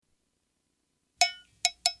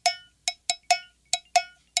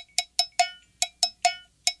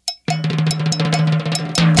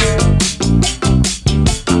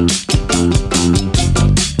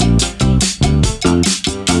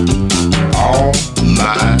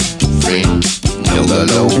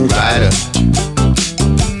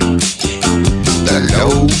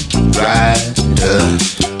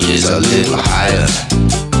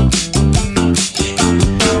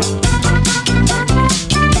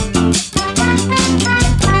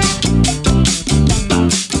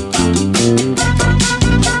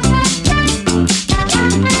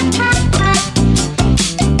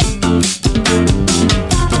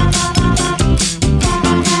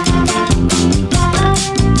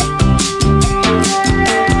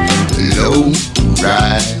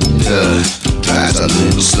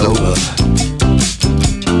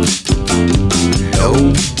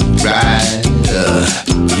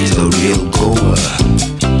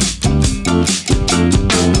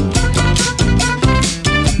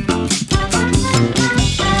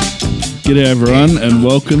G'day everyone and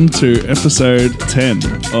welcome to episode 10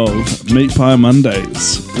 of Meat Pie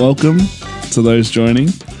Mondays. Welcome to those joining,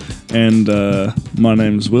 and my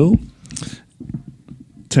name's Will.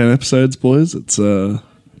 10 episodes, boys. It's a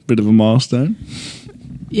bit of a milestone.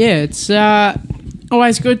 Yeah, it's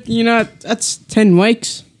always good. You know, that's 10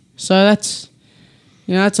 weeks, so that's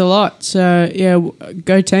a lot. So yeah,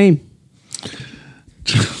 go team.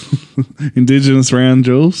 Indigenous round,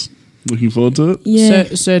 Jules. Looking forward to it. Yeah.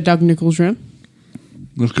 Sir Doug Nichols round.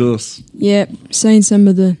 Of course. Yeah, seen some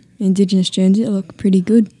of the Indigenous jerseys. It look pretty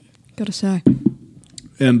good, gotta say.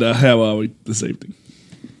 And how are we this evening?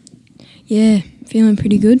 Yeah, feeling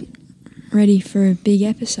pretty good. Ready for a big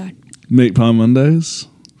episode. Meat Pie Mondays.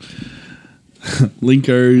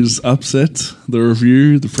 Linko's upset, the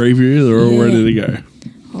review, the preview, they're all ready to go.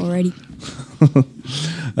 Already.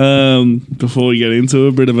 Before we get into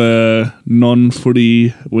a bit of a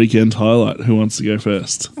non-footy weekend highlight, who wants to go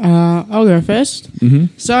first? I'll go first. Mm-hmm.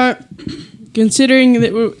 So, considering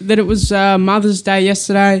that it was Mother's Day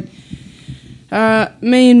yesterday,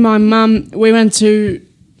 me and my mum, we went to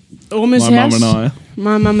Orma's house.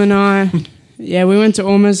 My mum and I, yeah, we went to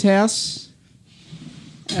Orma's house.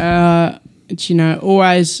 It's,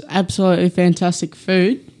 always absolutely fantastic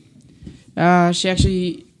food.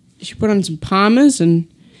 She put on some Palmers and,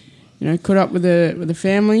 caught up with the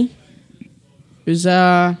family. It was,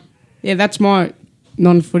 that's my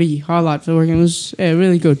non-footy highlight for the weekend. It was,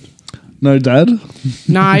 really good. No dad?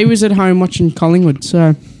 No, he was at home watching Collingwood,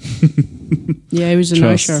 so, yeah, he was a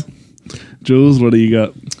no-show. Jules, what do you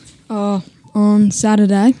got? Oh, on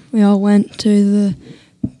Saturday, we all went to the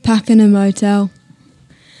Pakenham Hotel,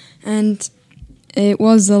 and it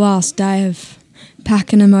was the last day of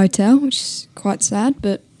Pakenham Hotel, which is quite sad,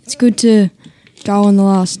 but it's good to go on the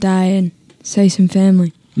last day and see some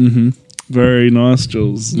family. Mm-hmm. Very nice,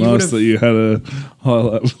 Jules. Nice that you had a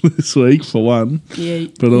highlight this week, for one. Yeah.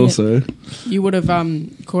 But also... You would have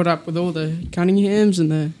caught up with all the Cunninghams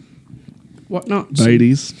and the whatnot.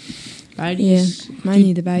 Beatties. Yeah,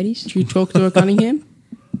 mainly the Beatties. Did you talk to a Cunningham?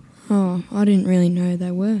 Oh, I didn't really know who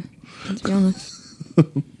they were, to be honest.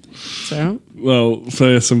 So? Well,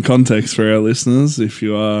 for some context for our listeners, if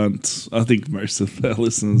you aren't, I think most of our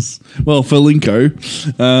listeners, well, for Linko,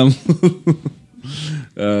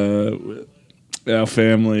 our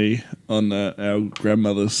family on our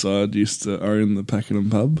grandmother's side used to own the Pakenham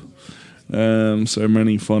pub. So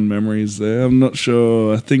many fond memories there. I'm not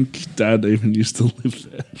sure. I think Dad even used to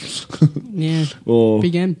live there. Yeah. Or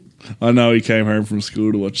Big M. I know he came home from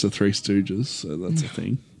school to watch the Three Stooges, so that's a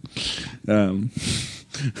thing.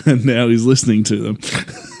 And now he's listening to them.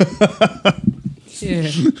 Yeah.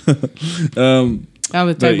 How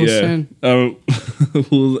the tables turn.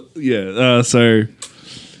 Well, yeah. So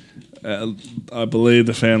I believe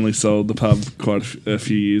the family sold the pub quite a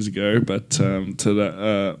few years ago, but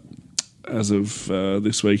as of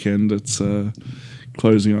this weekend, it's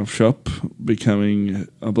closing off shop, becoming,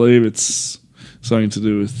 I believe it's something to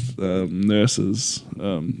do with nurses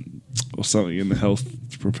or something in the health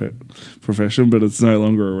profession, but it's no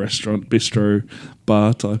longer a restaurant, bistro,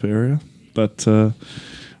 bar type area. But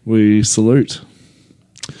we salute.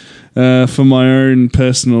 For my own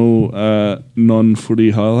personal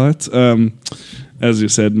non-footy highlight, as you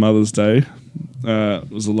said, Mother's Day.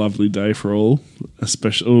 It was a lovely day for all,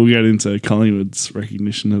 especially we'll get into Collingwood's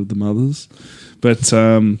recognition of the mothers. But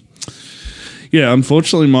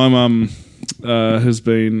unfortunately my mum has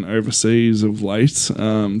been overseas of late.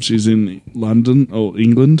 She's in London or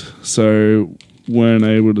England, so weren't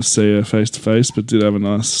able to see her face to face, but did have a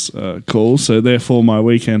nice call. So therefore my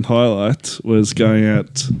weekend highlight was going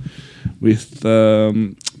out with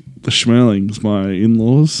the Schmerlings, my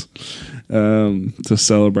in-laws, to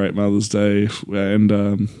celebrate Mother's Day, and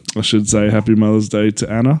I should say Happy Mother's Day to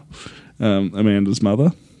Anna, Amanda's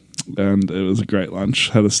mother. And it was a great lunch.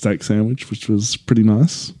 Had a steak sandwich, which was pretty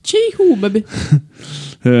nice. Chee-hoo, baby.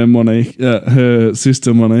 Her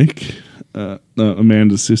sister Monique,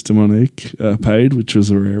 Amanda's sister Monique, paid, which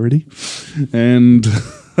was a rarity. And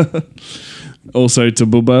also to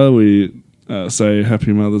Bubba, we say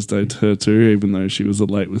Happy Mother's Day to her too, even though she was a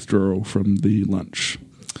late withdrawal from the lunch.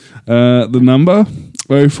 The number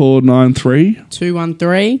 0493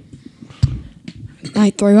 213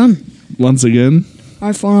 831. Once again,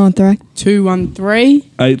 0493 213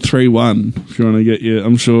 831. If you want to get your,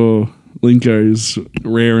 I'm sure Linko's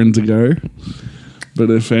raring to go. But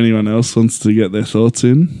if anyone else wants to get their thoughts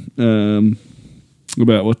in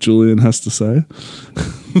about what Julian has to say,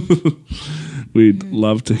 we'd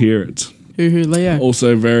love to hear it. Leo.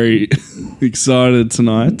 Also very excited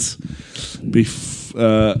tonight.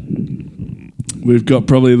 We've got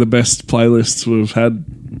probably the best playlists we've had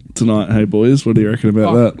tonight. Hey, boys, what do you reckon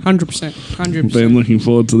about that? 100%. 100%. Been looking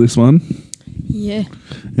forward to this one. Yeah.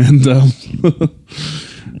 And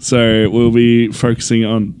so we'll be focusing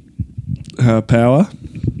on power.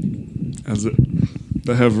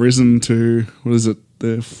 They have risen to, what is it,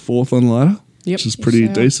 their fourth on ladder? Yep. Which is pretty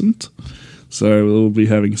decent. So we'll be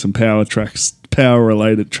having some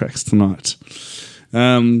power-related tracks tonight.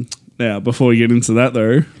 Now, before we get into that,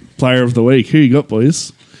 though, player of the week. Who you got,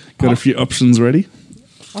 boys? Got a few options ready?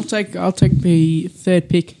 I'll take the third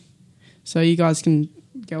pick, so you guys can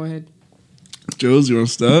go ahead. Jules, you want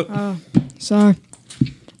to start? So,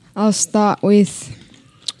 I'll start with...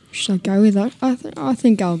 Should I go with that? I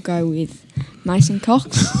think I'll go with Mason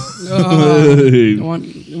Cox. Go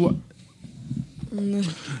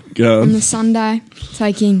on the Sunday,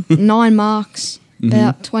 taking 9 marks,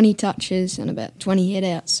 about 20 touches and about 20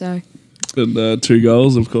 headouts. So, and 2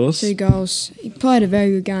 goals, of course. 2 goals. He played a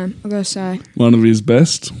very good game, I've got to say. One of his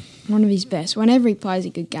best. One of his best. Whenever he plays a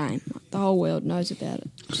good game, the whole world knows about it,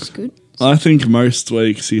 which is good. I think most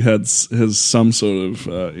weeks he has some sort of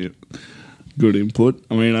good input.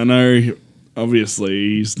 I mean, I know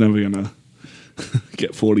obviously he's never going to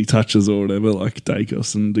get 40 touches or whatever like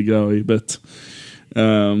Dacos and De Goey, but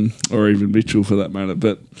or even Mitchell for that matter.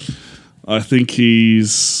 But I think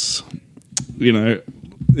he's, he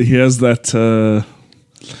has that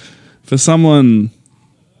for someone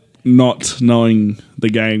not knowing the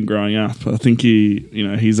game growing up. I think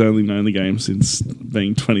he's only known the game since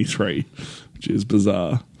being 23, which is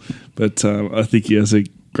bizarre. But I think he has a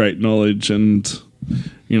great knowledge, and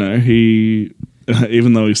he,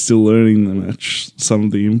 even though he's still learning the match, some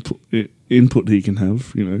of the input he can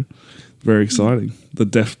have, very exciting. The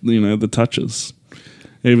the touches,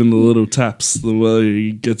 even the little taps, the way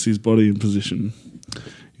he gets his body in position.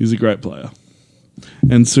 He's a great player,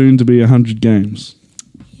 and soon to be 100 games.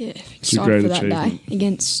 Yeah, excited for that day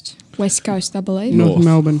against West Coast, I believe. North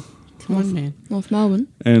Melbourne. Come on, man. North Melbourne.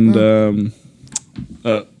 And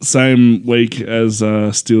same week as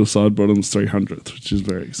Steel Side Bottoms 300th, which is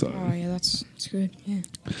very exciting. Oh, yeah, that's good, yeah.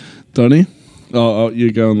 Donny? Oh,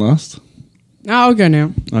 you're going last? No, I'll go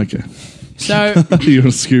now. Okay. So you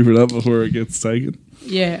want to scoop it up before it gets taken?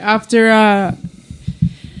 Yeah, after... I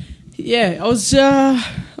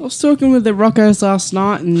was talking with the Rockos last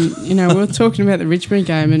night, and, we were talking about the Richmond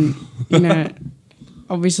game, and,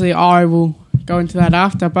 obviously I will go into that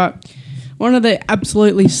after, but one of the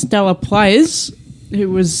absolutely stellar players, who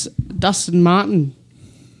was Dustin Martin.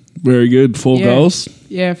 Very good. 4 goals?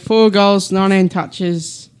 Yeah, 4 goals, 19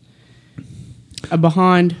 touches, a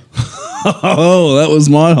behind. Oh, that was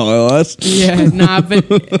my highlight. Yeah,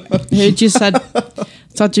 but he just had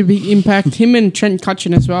such a big impact. Him and Trent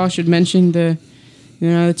Cutchin as well, I should mention, the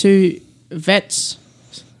 2 vets.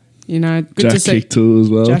 Good Jack to see. Kick too as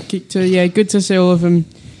well. Jack Kick too, yeah, good to see all of them,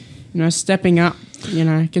 stepping up,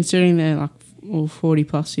 considering they're like all 40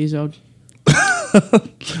 plus years old.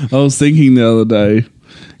 I was thinking the other day,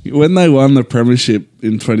 when they won the premiership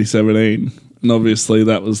in 2017, and obviously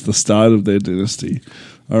that was the start of their dynasty,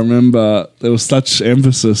 I remember there was such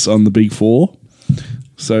emphasis on the big 4,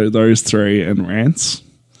 so those 3 and Rance.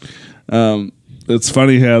 It's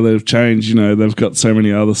funny how they've changed. They've got so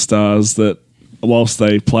many other stars that whilst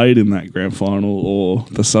they played in that grand final or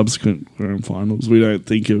the subsequent grand finals, we don't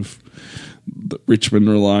think of Richmond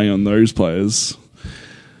relying on those players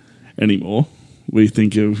anymore. We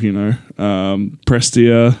think of,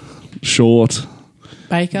 Prestia, Short,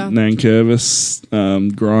 Baker,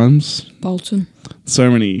 Nankervis, Grimes, Bolton.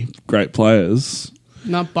 So many great players.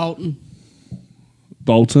 Not Bolton.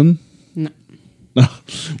 Bolton? No.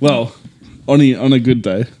 Well, on a good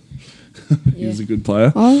day, he's a good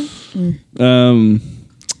player. Oh.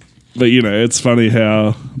 But it's funny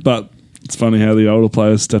how the older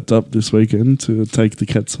players stepped up this weekend to take the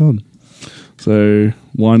Cats on. So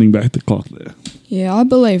winding back the clock there. Yeah, I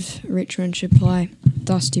believe Richmond should play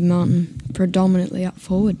Dusty Martin predominantly up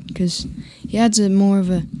forward, because he adds more of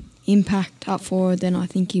a impact up forward than I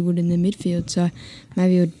think he would in the midfield. So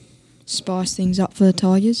maybe he would spice things up for the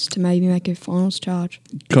Tigers to maybe make a finals charge.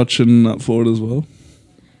 Cochin up forward as well.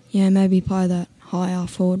 Yeah, maybe play that higher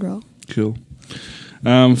forward role. Cool.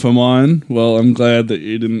 For mine, well, I'm glad that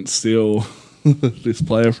you didn't steal this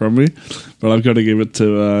player from me, but I've got to give it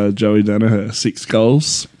to Joey Danaher, 6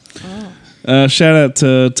 goals. Oh. Shout out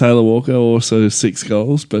to Taylor Walker, also 6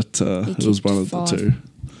 goals, but it was one of 5. The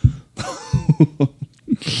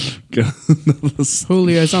 2.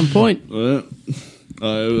 Julio's on point. Yeah.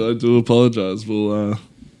 I do apologise. We'll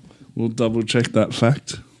double check that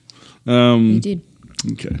fact. You did.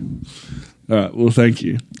 Okay. All right. Well, thank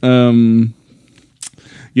you.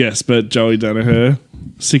 Yes, but Joey Danaher,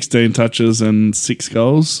 16 touches and 6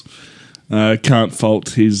 goals. Can't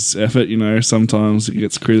fault his effort, sometimes it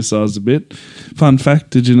gets criticised a bit. Fun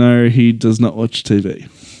fact, did you know he does not watch TV?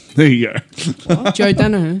 There you go. What? Joe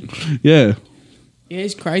Danaher? Yeah. Yeah,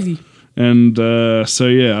 he's crazy. And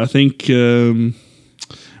I think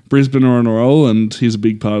Brisbane are on a roll and he's a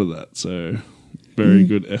big part of that. So very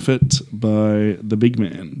good effort by the big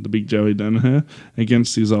man, the big Joey Danaher,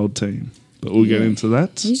 against his old team. But we'll get into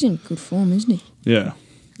that. He's in good form, isn't he? Yeah.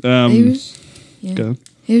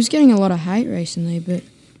 He was getting a lot of hate recently, but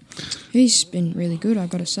he's been really good, I've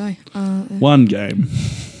got to say. One game.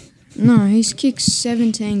 No, he's kicked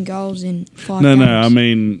 17 goals in 5 No, games. I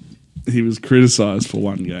mean, he was criticised for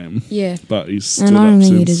one game. Yeah. But he's stood and I don't up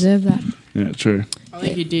think he since. deserved that. Yeah, true. I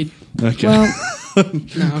think he did. Okay. Well,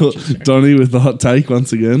 No, Donny with the hot take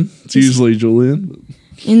once again. It's usually Julian. But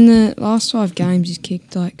in the last 5 games, he's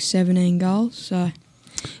kicked like 17 goals, so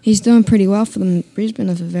he's doing pretty well for them. Brisbane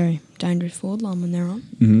have a very dangerous forward line when they're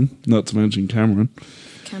on. Not to mention Cameron.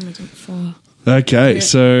 Cameron's on fire. Okay,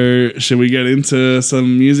 so should we get into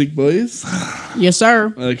some music, boys? yes,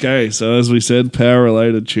 sir. Okay, so as we said,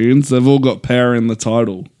 power-related tunes. They've all got power in the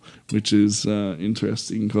title, which is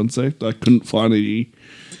interesting concept. I couldn't find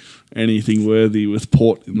anything worthy with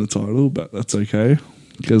Port in the title, but that's okay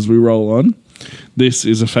because we roll on. This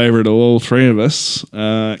is a favourite of all 3 of us,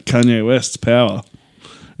 Kanye West's Power.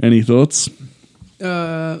 Any thoughts?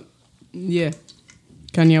 Yeah.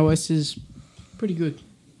 Kanye West is pretty good.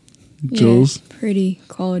 Jules? Yeah, pretty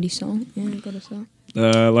quality song, I've got to say.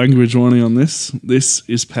 Language warning on this. This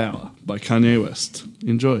is Power by Kanye West.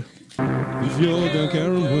 Enjoy. If you're gonna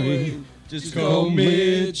carry away, just call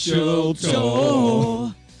Mitchell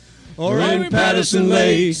Tor. Or in Patterson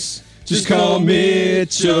Lakes, just call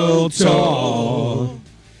Mitchell Tor.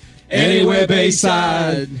 Anywhere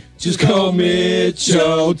Bayside, just call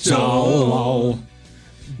Mitchell Tor.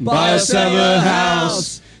 Buy or sell a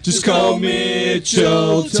house, just call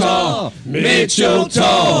Mitchell Tor. Mitchell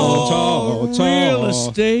Tor. Real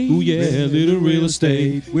estate. Ooh yeah, little real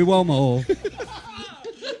estate. We want more.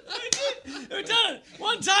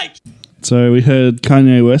 So we heard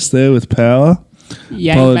Kanye West there with Power.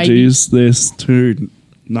 Yeah, Apologies, there's 2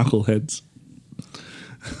 knuckleheads.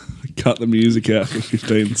 Cut the music out for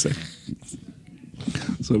 15 seconds.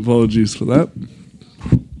 So apologies for that.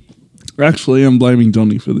 Actually, I'm blaming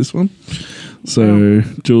Donny for this one. So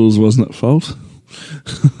Jules wasn't at fault.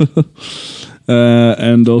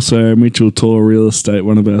 And also Mitchell Tor Real Estate,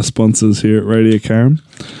 one of our sponsors here at Radio Karen.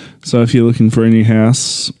 So if you're looking for a new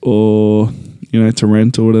house or, to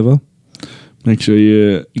rent or whatever, make sure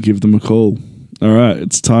you give them a call. All right,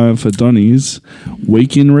 it's time for Donny's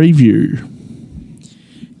Week in Review.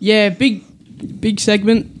 Yeah, big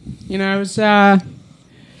segment. It was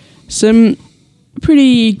some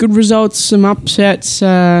pretty good results, some upsets.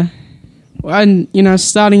 And,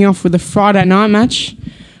 starting off with a Friday night match,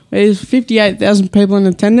 there's 58,000 people in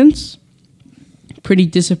attendance. Pretty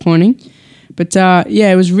disappointing. But,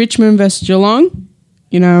 it was Richmond versus Geelong.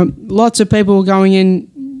 Lots of people were going in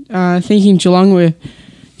thinking Geelong were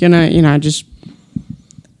going to, just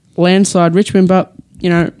landslide Richmond. But,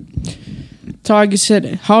 Tigers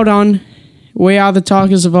said, hold on, we are the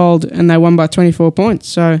Tigers of old, and they won by 24 points.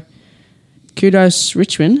 So, kudos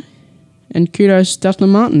Richmond, and kudos Dustin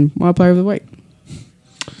Martin, my player of the week.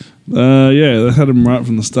 They had him right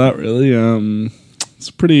from the start, really.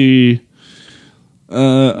 It's pretty...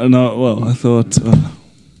 I thought...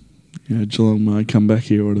 Geelong might come back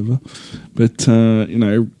here or whatever. But,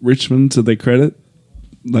 Richmond, to their credit,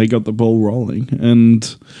 they got the ball rolling,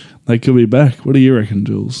 and they could be back. What do you reckon,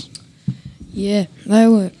 Jules? Yeah, they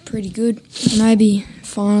were pretty good. Maybe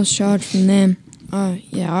finals charge from them.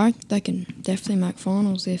 They can definitely make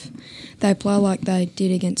finals if they play like they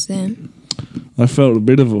did against them. I felt a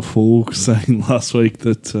bit of a fool saying last week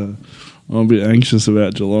that I'm a bit anxious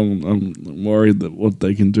about Geelong. I'm worried that what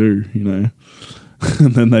they can do,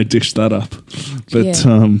 and then they dished that up. But,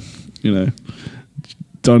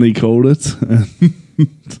 Donny called it.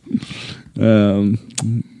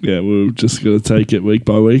 We're just going to take it week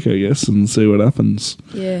by week, I guess, and see what happens.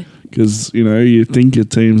 Yeah. Because, you think your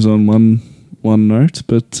team's on one note,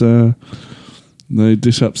 but they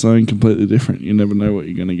dish up something completely different. You never know what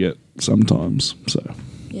you're going to get sometimes. So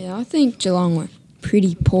yeah, I think Geelong were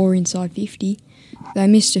pretty poor inside 50. They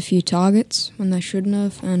missed a few targets when they shouldn't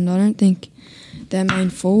have, and I don't think their main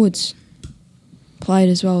forwards played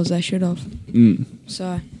as well as they should have. So,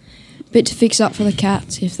 a bit to fix up for the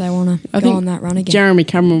Cats if they want to go on that run again. Jeremy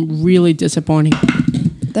Cameron, really disappointing.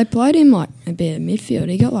 They played him like a bit of midfield.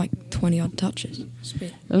 He got like 20-odd touches.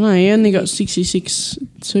 I don't know, he only got 66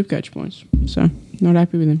 Supercoach points, so not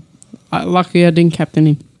happy with him. lucky I didn't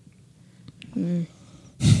captain him.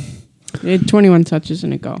 He had 21 touches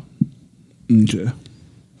and a goal. Okay.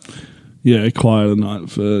 Yeah, quite a night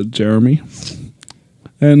for Jeremy.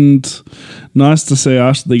 And nice to see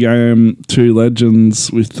after the game two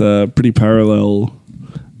legends with pretty parallel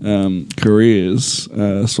careers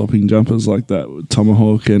swapping jumpers like that with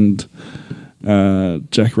Tomahawk and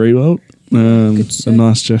Jack Rewalt. A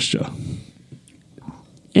nice gesture.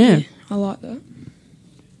 Yeah. I like that.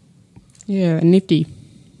 Yeah, nifty.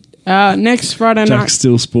 Next Friday night. Jack's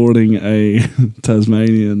still sporting a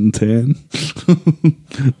Tasmanian tan.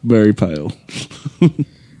 Very pale.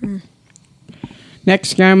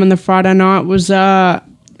 Next game on the Friday night was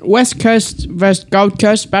West Coast versus Gold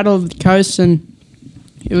Coast, Battle of the Coast, and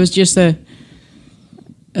it was just a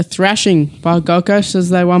thrashing by Gold Coast as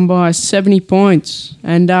they won by 70 points.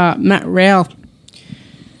 And Matt Rowell,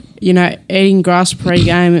 eating grass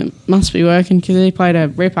pre-game, it must be working because he played a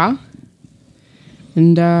ripper.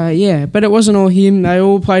 And, but it wasn't all him. They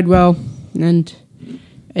all played well. And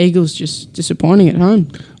Eagles just disappointing at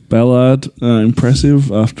home. Ballard,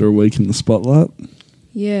 impressive after a week in the spotlight.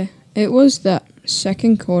 Yeah, it was that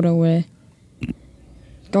second quarter where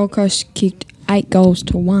Gold Coast kicked 8 goals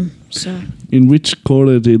to 1. So in which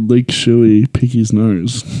quarter did Luke Shuey pick his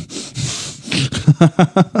nose?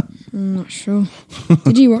 I'm not sure.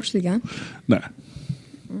 Did you watch the game? No.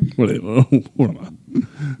 Whatever. What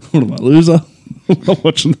am I, loser? I'm not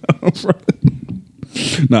watching that on Friday.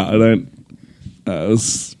 No, I don't.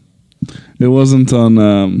 It wasn't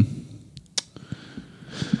on.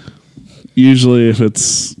 Usually, if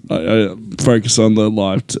it's, I focus on the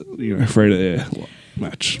live, free to air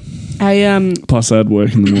match. Plus, I had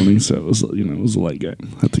work in the morning, so it was a late game.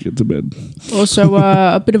 I had to get to bed. Also,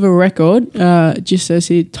 a bit of a record. Just says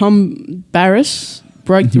here, Tom Barris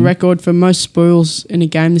broke the record for most spoils in a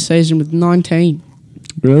game this season with 19.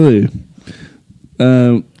 Really?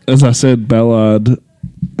 As I said, Ballard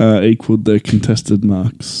equalled the contested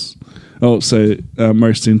marks. Oh, so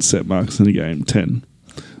most intercept marks in a game, 10.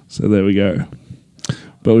 So there we go.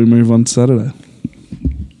 But we move on to Saturday.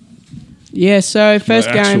 Yeah, so first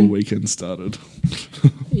the game. Actual weekend started.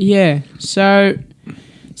 Yeah, so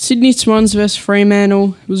Sydney Swans versus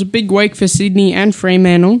Fremantle. It was a big week for Sydney and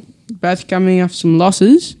Fremantle, both coming off some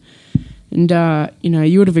losses. And,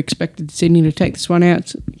 you would have expected Sydney to take this one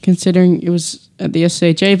out, considering it was at the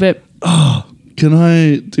SCG, but... Oh, do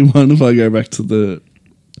you mind if I go back to the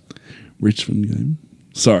Richmond game?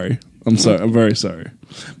 Sorry. I'm very sorry.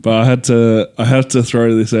 But I have to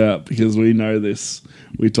throw this out because we know this.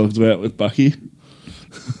 We talked about it with Bucky.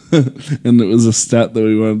 And it was a stat that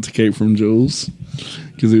we wanted to keep from Jules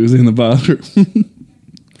because he was in the bathroom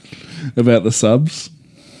about the subs.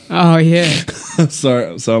 Oh, yeah.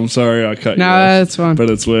 Sorry, so I'm sorry I cut you off. No, that's fine. But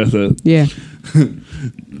it's worth it. Yeah.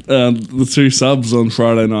 The two subs on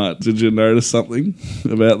Friday night, did you notice something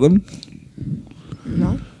about them?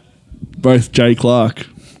 No. Both Jay Clark.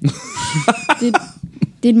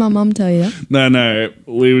 Did my mum tell you that? No,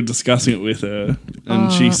 we were discussing it with her,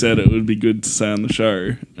 and she said it would be good to say on the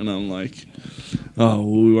show, and I'm like, oh, well,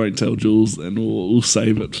 we won't tell Jules then, we'll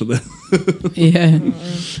save it for them. Yeah.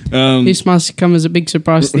 This must come as a big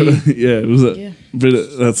surprise to you. Yeah, was it? Yeah.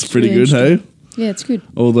 But that's pretty good, hey? Yeah, it's good.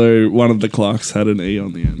 Although one of the Clarks had an E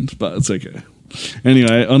on the end, but it's okay.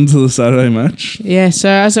 Anyway, on to the Saturday match. Yeah, so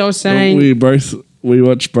as I was saying... We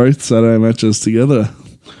watched both Saturday matches together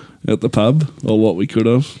at the pub, or what we could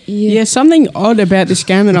have. Yeah, something odd about this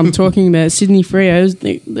game that I'm talking about, Sydney Freo, is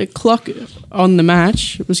the clock on the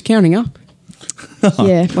match was counting up.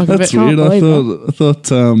 Yeah. That's weird. I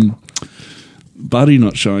thought Buddy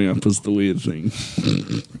not showing up was the weird thing.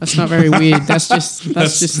 That's not very weird. That's just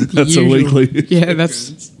that's a weekly. Yeah,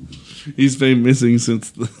 that's... He's been missing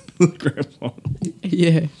since the grand final.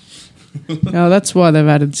 Yeah. No, that's why they've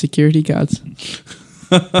added security guards.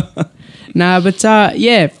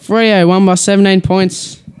 Freo won by 17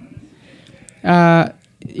 points.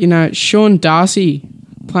 Sean Darcy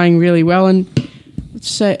playing really well, and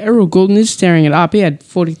let's say Errol Goulden is tearing it up. He had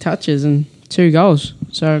 40 touches and 2 goals.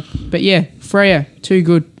 So, but yeah, Freo, too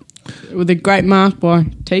good. With a great mark by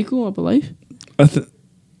Teakle, I believe.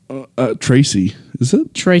 Tracy, is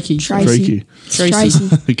it? Tracy. Tracy.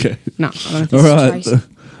 Okay. No, I don't think all right. Tracy.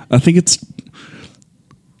 I think it's...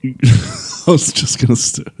 I was just going to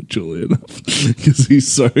stir Julian up because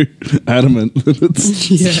he's so adamant that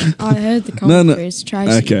it's... Yeah. I heard the commentary. It's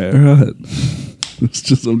Tracy. Okay, all right.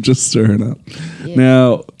 I'm just stirring up. Yeah.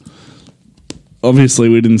 Now, obviously,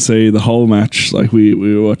 we didn't see the whole match. Like, we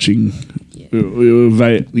were watching... Yeah. We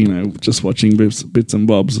were, just watching bits and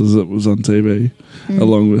bobs as it was on TV,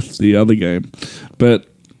 along with the other game. But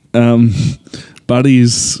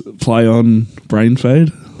Buddy's play on brain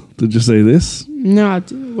fade. Did you see this? No,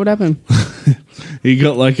 what happened? He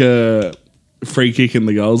got like a free kick in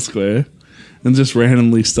the goal square and just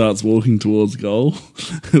randomly starts walking towards goal.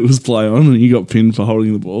 It was play on and he got pinned for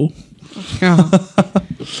holding the ball. Oh.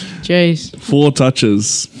 Jeez. 4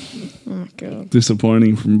 touches. Oh, God.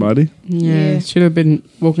 Disappointing from Buddy. Yeah, should have been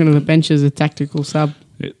walking to the bench as a tactical sub.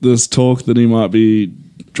 There's talk that he might be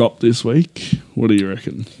dropped this week. What do you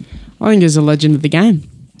reckon? I think he's a legend of the game.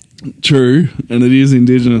 True, and it is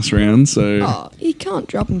Indigenous round, so... Oh, you can't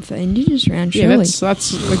drop him for Indigenous round, surely. Yeah,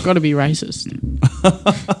 that's got to be racist.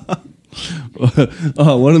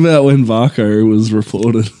 Oh, what about when Varco was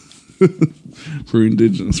reported for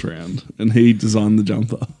Indigenous round and he designed the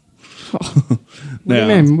jumper? What do you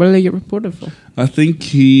mean? What did he get reported for? I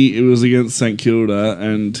think it was against St Kilda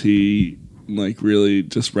and he really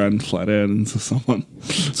just ran flat out into someone.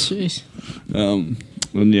 Jeez.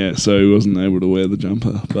 And yeah, so he wasn't able to wear the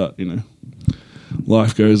jumper, but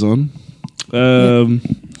life goes on. And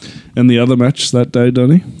the other match that day,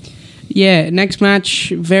 Donny? Yeah, next match,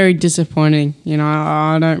 very disappointing.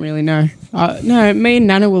 I don't really know. No, me and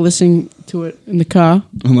Nana were listening to it in the car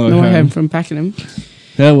on the way home from Pakenham.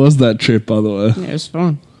 How was that trip, by the way? Yeah, it was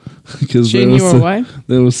fun. Because she and you were away?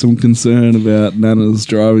 There was some concern about Nana's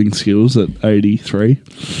driving skills at 83.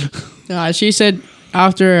 She said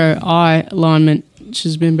after her eye alignment,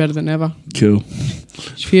 she's been better than ever. Cool.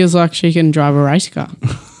 She feels like she can drive a race car.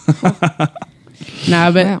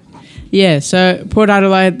 Wow. Yeah, so Port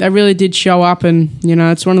Adelaide, they really did show up and,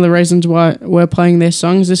 it's one of the reasons why we're playing their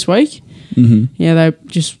songs this week. Mm-hmm. Yeah, they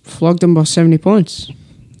just flogged them by 70 points.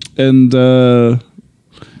 And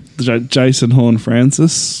Jason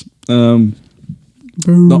Horne-Francis,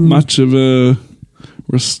 not much of a...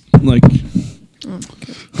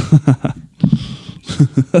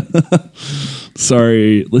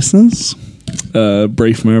 Sorry, listeners.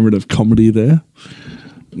 Brief moment of comedy there.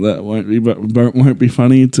 That won't be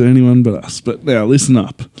funny to anyone but us. But now, listen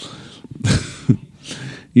up.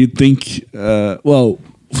 You'd think, for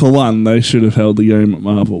one, they should have held the game at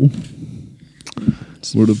Marvel.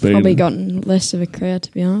 Would have been probably gotten less of a crowd,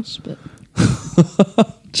 to be honest. But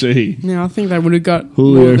gee, yeah, I think they would have got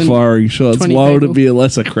Julio firing shots. Why would it be a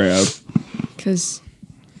lesser crowd? Because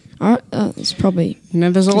it's probably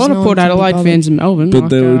there's a lot of Port Adelaide fans in Melbourne, but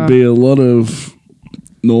there would be a lot of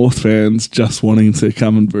North fans just wanting to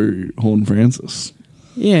come and boo Horne-Francis.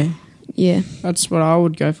 Yeah, that's what I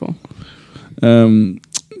would go for.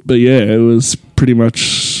 But yeah, it was pretty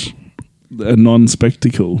much a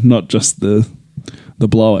non-spectacle, not just the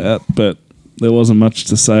blowout, but there wasn't much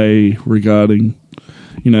to say regarding,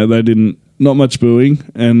 not much booing,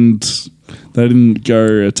 and they didn't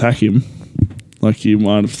go attack him like you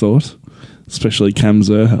might have thought, especially Cam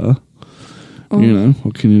Zerha. Oh.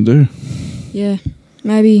 What can you do? Yeah,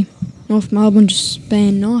 maybe North Melbourne just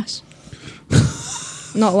being nice.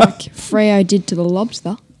 Not like Freo did to the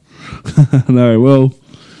Lobster. No, well,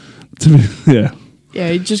 yeah.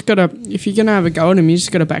 Yeah, you just got to, if you're going to have a go at them, you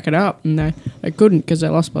just got to back it up. And they couldn't because they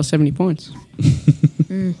lost by 70 points.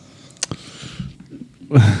 When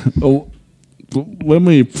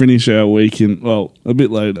we finish our weekend, a bit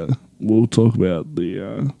later, we'll talk about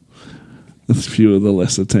a few of the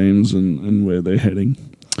lesser teams and where they're heading.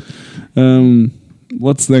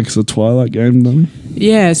 What's next? A Twilight game, Donny?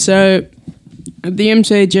 Yeah, so at the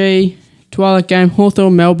MCG Twilight game,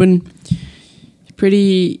 Hawthorn Melbourne,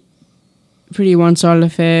 pretty one-sided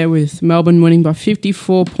affair with Melbourne winning by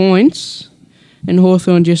 54 points and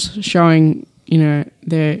Hawthorn just showing,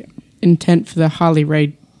 their intent for the Harley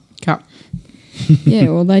Reid Cup. Yeah,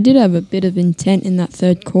 well, they did have a bit of intent in that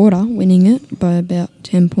third quarter, winning it by about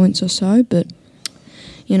 10 points or so, but,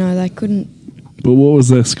 they couldn't. But what was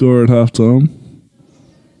their score at halftime?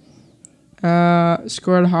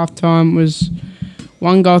 Score at halftime was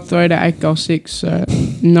 1 goal 3 to 8 goal 6, so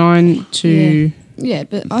 9 to... Yeah,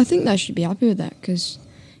 but I think they should be happy with that because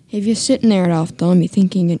if you're sitting there at half time, you're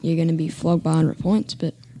thinking that you're going to be flogged by 100 points,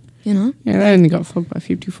 but, Yeah, they only got flogged by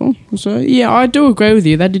 54. So, yeah, I do agree with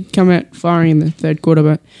you. They did come out firing in the third quarter,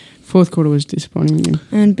 but fourth quarter was disappointing. Yeah.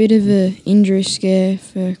 And a bit of an injury scare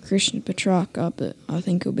for Christian Petrarca, but I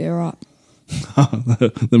think he'll be all right.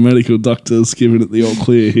 The medical doctor's giving it the all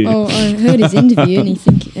clear here. Oh, I heard his interview and he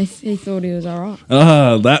thought he was all right.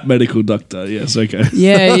 Ah, that medical doctor. Yes, okay.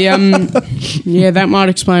 Yeah, yeah, that might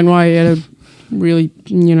explain why he had a really,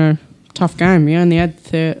 tough game. He only had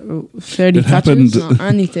 30 touches. No,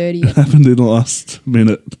 only 30. It happened in the last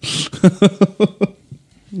minute.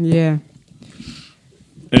 Yeah.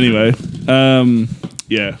 Anyway,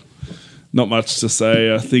 yeah. not much to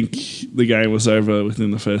say. I think the game was over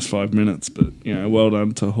within the first 5 minutes, but, well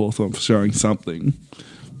done to Hawthorn for showing something.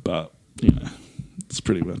 But, it's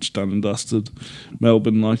pretty much done and dusted.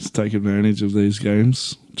 Melbourne like to take advantage of these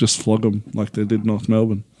games. Just flog them like they did North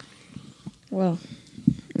Melbourne. Well,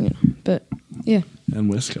 but, yeah. And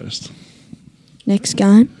West Coast. Next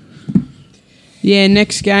game. Yeah,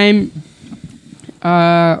 next game.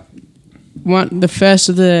 The first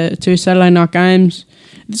of the 2 Saturday night games.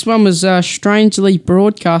 This one was strangely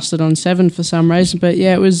broadcasted on 7 for some reason, but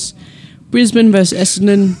yeah, it was Brisbane versus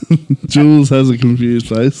Essendon. Jules has a confused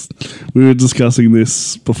face. We were discussing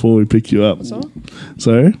this before we picked you up.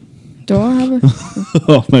 Sorry? Do I have a...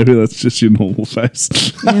 Oh, maybe that's just your normal face.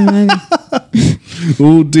 Yeah, maybe.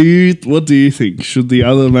 Well, what do you think? Should the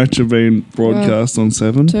other match have been broadcast on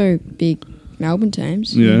 7? 2 big Melbourne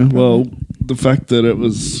teams. Yeah, well, the fact that it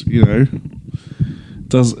was, it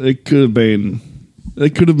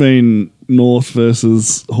could have been North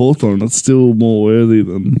versus Hawthorn. It's still more worthy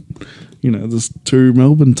than, there's 2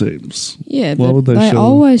 Melbourne teams. Yeah, why but would they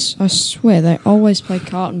I swear, they always play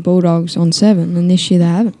Carlton Bulldogs on 7, and this year they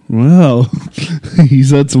haven't. Wow,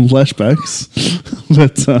 he's had some flashbacks.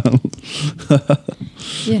 But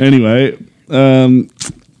yeah. Anyway,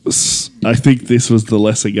 I think this was the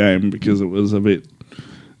lesser game because it was a bit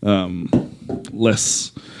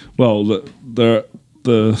less. Well,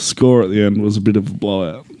 the score at the end was a bit of a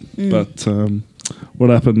blowout. But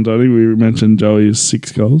what happened, Donny? We mentioned Joey's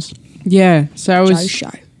 6 goals. Yeah, so it was Joe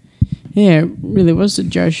show. Yeah, it really was a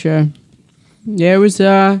Joe show. Yeah, it was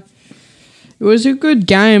a good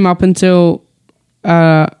game up until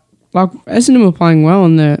Essendon were playing well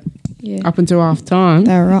up until half time.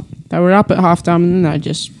 They were up. They were up at half time, and then they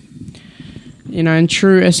just, in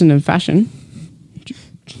true Essendon fashion,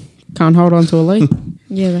 can't hold on to a lead.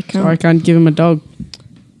 Yeah, they can't. So I can't give them a dog.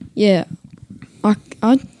 Yeah, I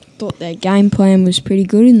thought their game plan was pretty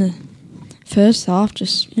good in the first half,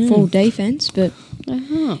 just full defence, but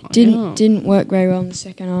didn't work very well in the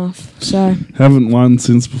second half. So haven't won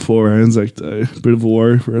since before Anzac Day. Bit of a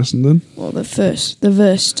worry for Essendon. Well, the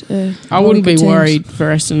worst. I wouldn't be worried for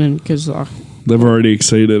Essendon because they've already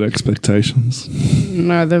exceeded expectations.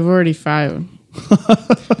 No, they've already failed.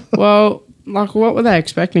 Well, what were they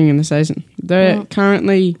expecting in the season? They're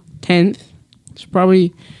currently 10th. They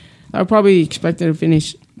were probably expected to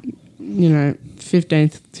finish,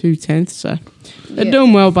 15th to 10th. So they're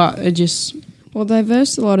doing well, but they're just... Well, they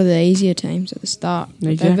versed a lot of the easier teams at the start.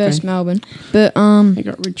 Exactly. They versed Melbourne. But they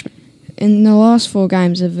got Richmond. In the last 4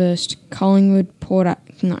 games, they've versed Collingwood,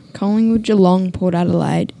 Geelong, Port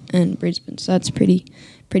Adelaide and Brisbane. So that's pretty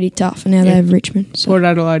tough. And now they have Richmond. So. Port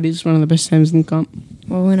Adelaide is one of the best teams in the comp.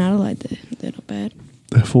 Well, in Adelaide, they're not bad.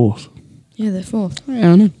 They're 4th. Yeah, they're 4th.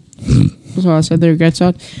 Yeah, I know. That's why I said they're a great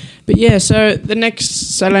side. But yeah, so the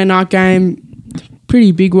next Saturday night game,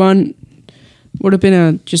 pretty big one. Would have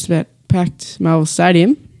been just about packed Melbourne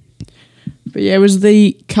Stadium. But yeah, it was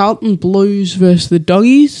the Carlton Blues versus the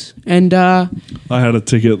Doggies. And I had a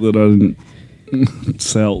ticket that I didn't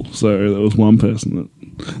sell, so there was one person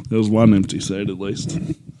there was one empty seat at least.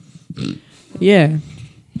 Yeah.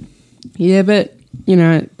 Yeah, but,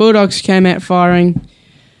 Bulldogs came out firing.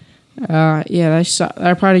 They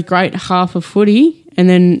played a great half of footy. And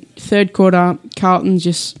then third quarter, Carlton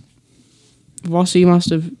Vossi must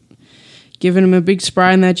have given them a big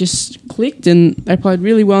spray and they just clicked and they played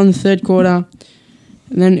really well in the third quarter.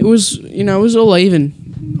 And then it was all even.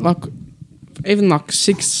 Even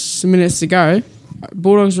 6 minutes to go,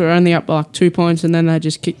 Bulldogs were only up by 2 points and then they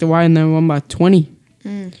just kicked away and they won by 20.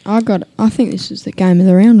 I think this was the game of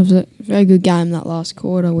the round. It was a very good game that last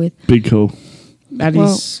quarter with... Big call. That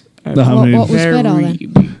is... what was better then?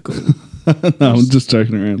 Big call. No, I'm just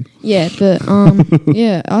joking around. Yeah, but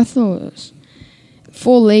I thought it was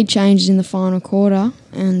 4 lead changes in the final quarter,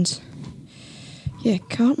 and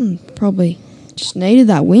Carlton probably just needed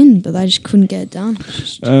that win, but they just couldn't get it done.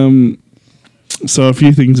 So a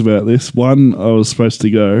few things about this. One, I was supposed to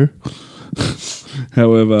go,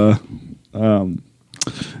 however,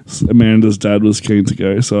 Amanda's dad was keen to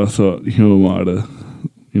go, so I thought, who am I to,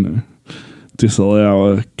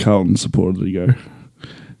 disallow a Carlton supporter to go?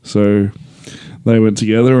 So they went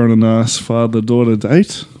together on a nice father-daughter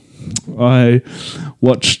date. I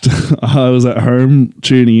was at home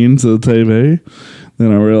tuning into the TV.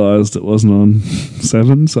 Then I realised it wasn't on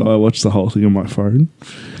 7, so I watched the whole thing on my phone.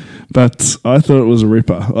 But I thought it was a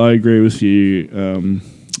ripper. I agree with you,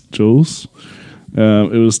 Jules.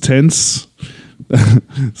 It was tense.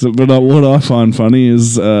 But what I find funny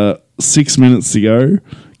is 6 minutes to go,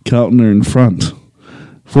 Carlton are in front.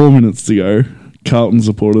 4 minutes to go, Carlton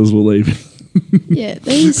supporters were leaving. Yeah,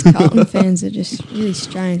 these Carlton fans are just really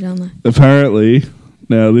strange, aren't they? Apparently,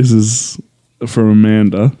 now this is from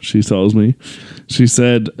Amanda. She tells me, she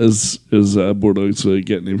said as Bulldogs were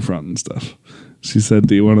getting in front and stuff, she said,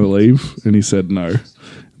 "Do you want to leave?" And he said no. And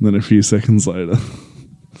then a few seconds later,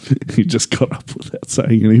 he just got up without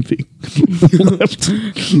saying anything. Left.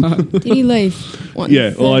 Did he leave? What,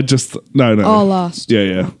 Yeah. Well, I just no. Oh, last.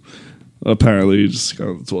 Yeah. Apparently, he just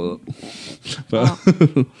go to the toilet. But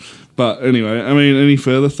but anyway, I mean, any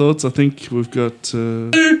further thoughts? I think we've got 2,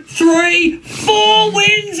 3, 4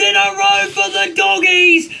 wins in a row for the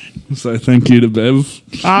Doggies. So thank you to Bev.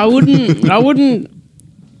 I wouldn't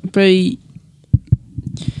be.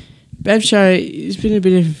 Bev Show has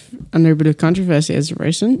been under a bit of controversy as of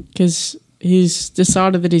recent because he's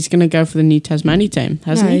decided that he's going to go for the new Tasmania team,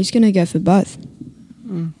 hasn't No, he? he's going to go for both.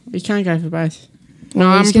 He can't go for both. Well,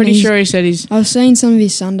 No, I'm pretty sure he said he's I've seen some of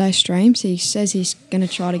his Sunday streams. He says he's going to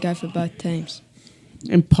try to go for both teams.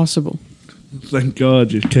 impossible. Thank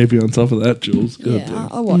God you're keeping on top of that, Jules. God Yeah,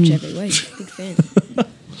 damn. I watch every week. Big fan.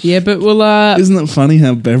 Yeah, but we'll. Isn't it funny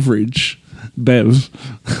how Bev,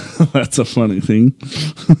 that's a funny thing.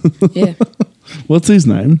 Yeah. What's his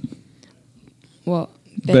name? What?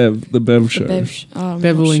 The Bev Show. I'm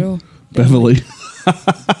Beverly. not sure. Beverly.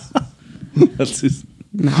 That's his,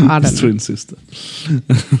 No, I don't his know. twin sister.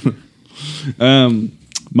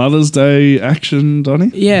 Mother's Day action, Donny?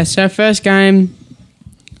 Yeah, so first game,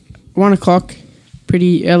 1 o'clock,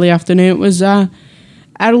 pretty early afternoon. It was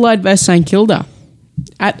Adelaide versus St Kilda.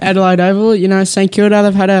 At Adelaide Oval, you know, St Kilda,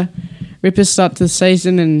 they've had a ripper start to the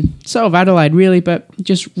season, and so have Adelaide, really, but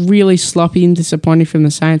just really sloppy and disappointing from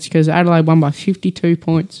the Saints because Adelaide won by 52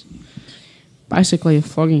 points. Basically a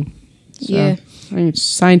flogging. So, Yeah. I think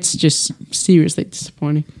Saints just seriously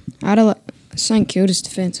disappointing. Adelaide, St Kilda's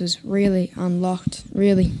defence was really unlocked.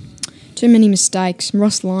 Really. Too many mistakes.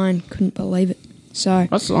 Ross Lyon couldn't believe it. So,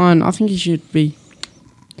 What's the line? I think he should be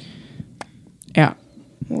out.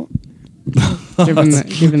 What? Given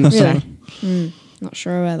the sack. really? Not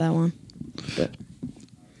sure about that one.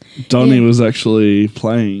 Donny Yeah. was actually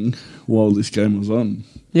playing while this game was on.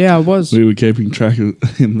 Yeah, I was. We were keeping track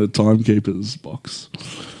in the timekeeper's box.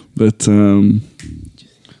 But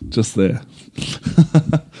just there.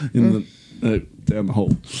 in the down the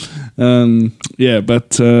hall.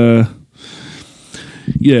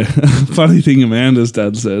 Funny thing Amanda's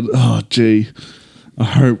dad said, "Oh gee, I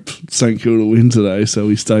hope St Kilda win today so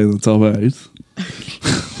we stay in the top 8."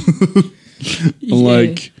 I'm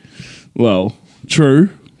like, well, true.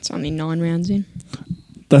 It's only 9 rounds in.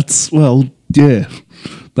 That's the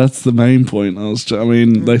main point.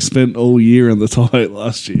 They spent all year in the top 8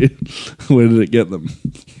 last year. Where did it get them?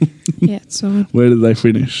 Yeah, it's all Where did they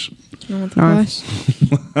finish? 9th Nice.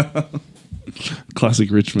 place. Classic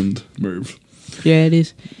Richmond move. Yeah, it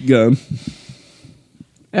is. Go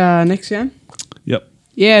on. Next game? Yep.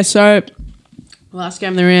 Yeah, so last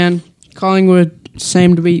game of the round, Collingwood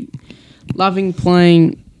seemed to be loving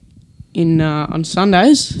playing in on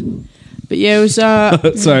Sundays. But yeah, it was...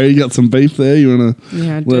 Sorry, you got some beef there? You want to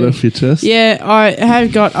yeah, I let do. off your chest? Yeah, I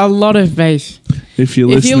have got a lot of beef. If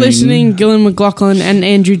you're If you're listening, Gillan McLaughlin and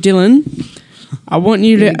Andrew Dillon, I want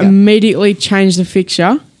you to immediately change the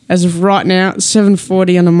fixture. As of right now,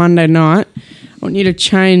 7:40 on a Monday night. I want you to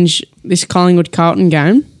change this Collingwood-Carlton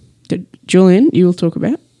game that Julian, you will talk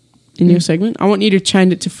about in your segment. I want you to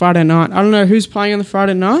change it to Friday night. I don't know who's playing on the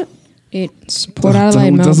Friday night. It's Port Adelaide,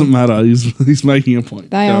 It Melbourne. doesn't matter. He's making a point.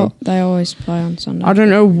 Go They always play on Sunday. I don't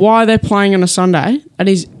know why they're playing on a Sunday. That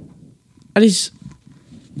is,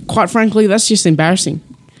 quite frankly, that's just embarrassing.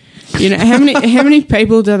 You know, how many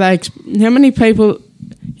people do they? How many people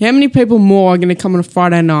more are going to come on a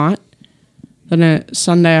Friday night than a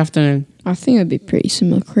Sunday afternoon? I think it'd be pretty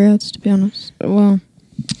similar crowds, to be honest. Well,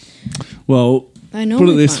 they put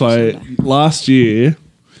normally it this play on way. Sunday. Last year,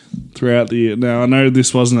 throughout the year, now I know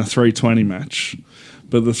this wasn't a 320 match,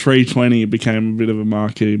 but the 320 became a bit of a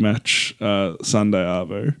marquee match Sunday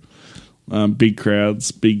Arvo. Big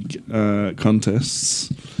crowds, big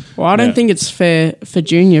contests. Well, I don't think it's fair for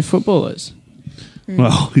junior footballers.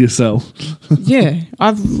 Well, yourself. Yeah,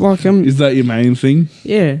 Is that your main thing?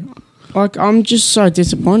 Yeah, I'm just so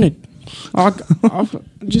disappointed. I've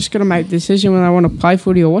just got to make a decision when I want to play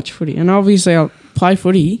footy or watch footy, and obviously I'll play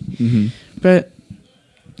footy, but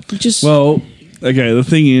just Well, okay, the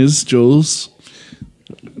thing is, Jules,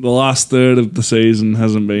 the last third of the season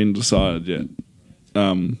hasn't been decided yet,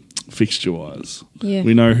 fixture-wise. Yeah.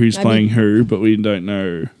 We know who's Maybe. playing who, but we don't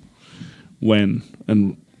know when,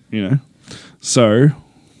 and, you know. So,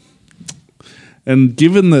 and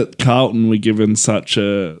given that Carlton were given such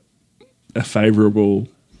a favourable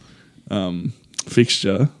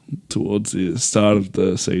fixture towards the start of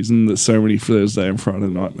the season. There's so many Thursday and Friday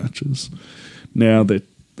night matches. Now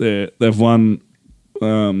they've won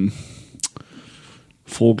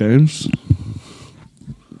 4 games.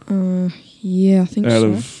 Yeah, I think Out so.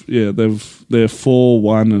 of they're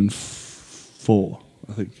 4-1 and 4,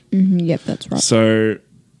 I think. Yep, that's right. So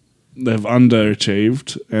they've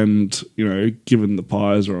underachieved, and given the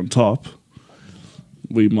Pies are on top,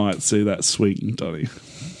 we might see that swing, Donny.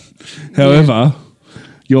 However,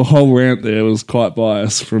 your whole rant there was quite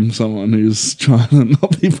biased from someone who's trying to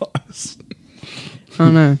not be biased.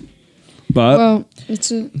 I know. But Well, it's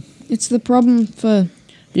the problem for...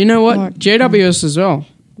 You know what? Like- GWS as well.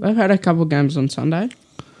 They've had a couple games on Sunday.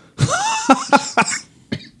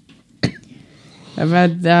 They've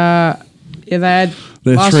had, they had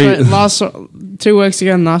They're last 2 weeks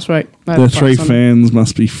ago and last week. their 3 fans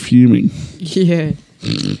must be fuming. Yeah.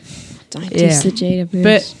 Don't Yeah. diss the GWS.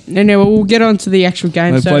 But anyway, we'll get on to the actual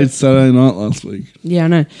game. They played Saturday night last week. Yeah, I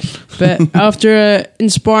know. But after an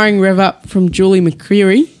inspiring rev up from Julie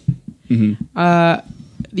McCreary,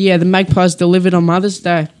 the Magpies delivered on Mother's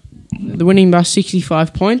Day. They're winning by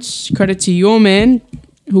 65 points. Credit to your man,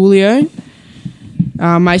 Julio.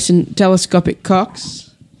 Mason Telescopic Cox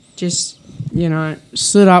just,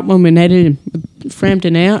 stood up when we needed him.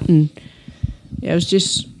 Frampton out, and it was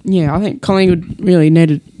just, I think Collingwood really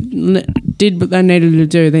did what they needed to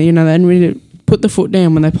do. They needed to put the foot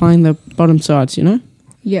down when they're playing the bottom sides,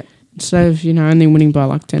 Yep. instead of, only winning by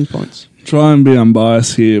like 10 points. Try and be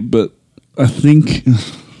unbiased here, but I think,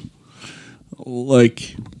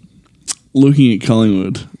 looking at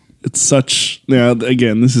Collingwood, it's such... Now,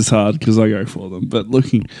 again, this is hard because I go for them, but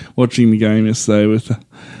watching the game yesterday with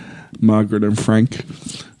Margaret and Frank,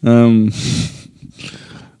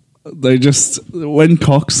 they just... When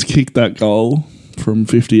Cox kicked that goal from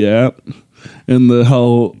 50 out and the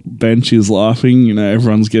whole bench is laughing,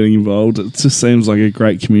 everyone's getting involved, it just seems like a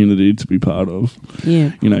great community to be part of.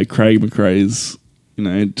 Yeah. Craig McRae's,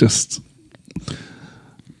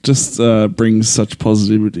 just brings such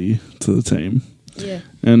positivity to the team. Yeah.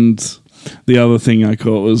 And the other thing I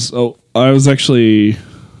caught was, I was actually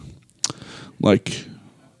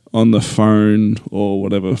on the phone or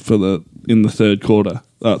whatever in the third quarter,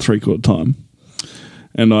 3/4 time.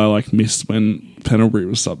 And I missed when Pendlebury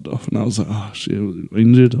was subbed off, and I was like, oh shit, was he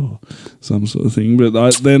injured or some sort of thing. But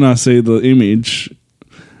then I see the image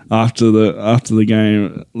after the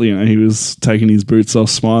game, he was taking his boots off,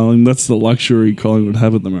 smiling. That's the luxury Collingwood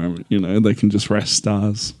have at the moment. They can just rest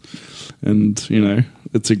stars, and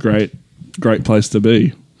it's a great place to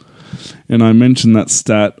be. And I mentioned that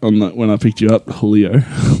stat when I picked you up, Julio.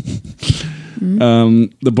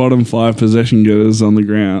 The bottom 5 possession getters on the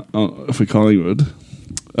ground for Collingwood,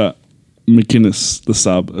 McInnes, the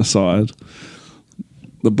sub aside,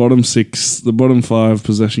 the bottom 5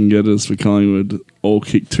 possession getters for Collingwood all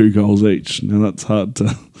kicked 2 goals each. Now that's hard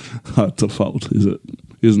to fault,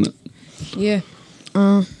 isn't it? Yeah.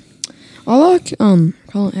 I like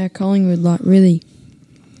how Collingwood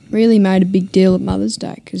really made a big deal at Mother's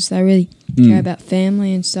Day because they really care about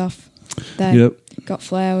family and stuff. They got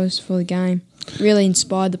flowers for the game. Really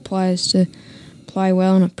inspired the players to play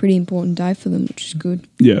well on a pretty important day for them, which is good.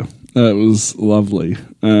 Yeah, it was lovely.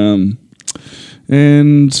 And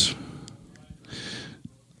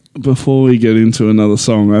before we get into another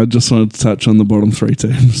song, I just wanted to touch on the bottom 3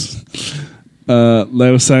 teams.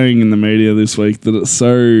 They were saying in the media this week that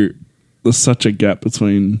there's such a gap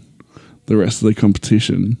between the rest of the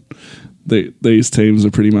competition. These teams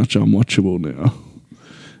are pretty much unwatchable now.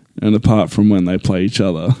 And apart from when they play each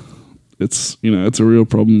other, it's a real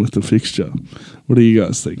problem with the fixture. What do you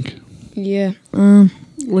guys think? Yeah.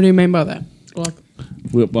 What do you mean by that?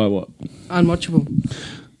 By what? Unwatchable.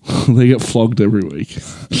 They get flogged every week.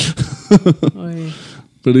 Oh, yeah.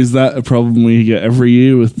 But is that a problem we get every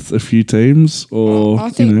year with a few teams? Or,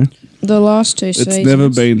 I think the last 2 seasons... It's never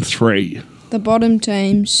been 3. The bottom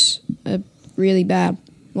teams are really bad.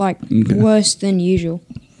 Worse than usual.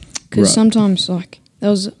 Because sometimes, there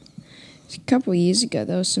was... A couple of years ago,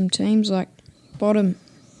 there was some teams bottom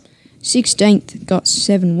 16th got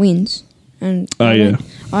 7 wins, and I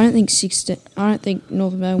don't think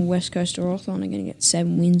North Melbourne, West Coast, or Hawthorn are going to get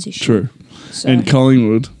 7 wins this year. True. So And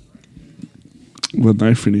Collingwood, when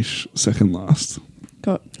they finish second last,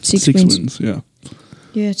 got 6 wins. wins. Yeah.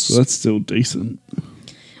 Yeah, So that's still decent.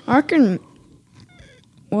 I reckon.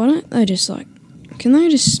 Why don't they just Can they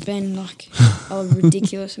just spend a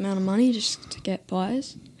ridiculous amount of money just to get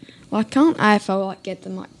players? Can't AFL get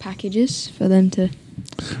them packages for them to?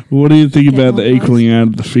 What do you think Get about the more equaling out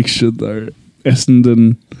of the fixture though?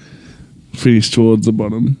 Essendon finished towards the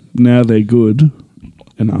bottom. Now they're good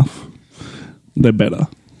enough. they're better.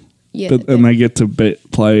 Yeah. And they get to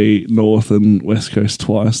play North and West Coast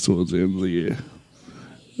twice towards the end of the year.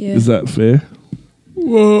 Yeah. Is that fair?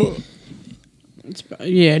 Well,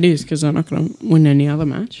 it is because they're not going to win any other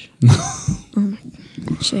match.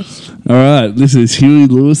 Jeez. All right, this is Huey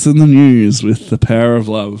Lewis and the News with The Power of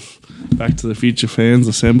Love. Back to the Future fans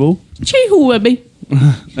assemble. Chee-hoo, Webby.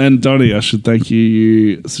 And Donny, I should thank you.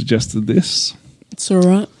 You suggested this. It's all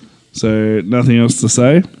right. So nothing else to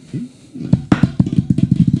say.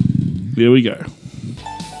 Here we go.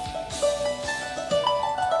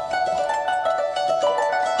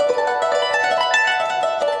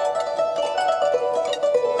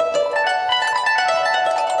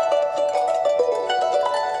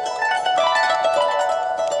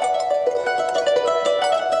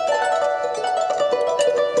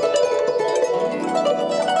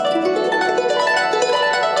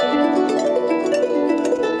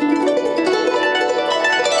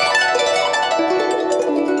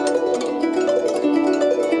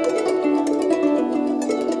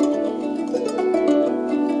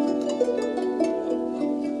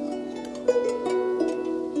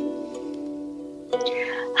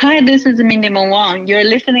 Hi, this is Mindy Wang. You're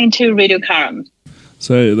listening to Radio Karam.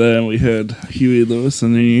 So there we heard Huey Lewis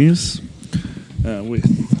and the News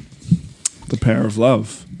with The Power of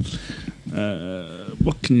Love.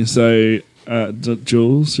 What can you say,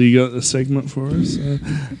 Jules? So you got a segment for us?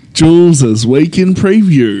 Jules' Week in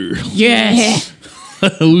Preview. Yes.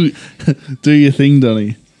 Do your thing,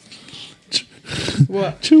 Donny.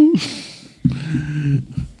 What?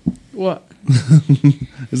 What?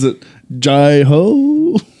 Is it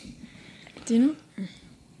Jai-ho? Do you know?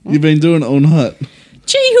 You've been doing it all night.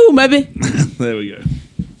 Chee-hoo, baby. There we go.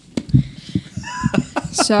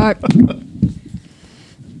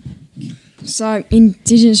 So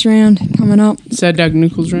Indigenous round coming up. So Doug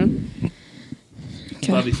Nichols round.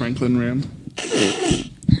 Okay. Buddy Franklin round.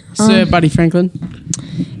 Sir Buddy Franklin.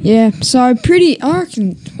 Yeah, so I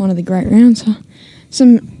reckon one of the great rounds. Huh?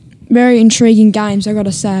 Some very intriguing games, I got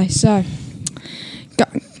to say. So,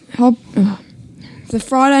 the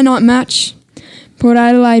Friday night match, Port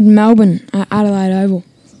Adelaide, Melbourne at Adelaide Oval.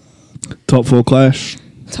 Top 4 clash.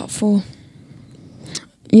 Top 4.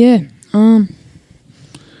 Yeah.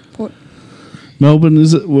 Port. Melbourne,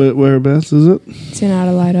 is it? Whereabouts is it? It's in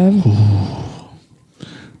Adelaide Oval.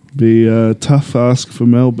 Be a tough ask for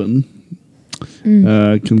Melbourne,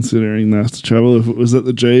 considering they have to travel. If it was at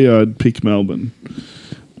the G, I'd pick Melbourne.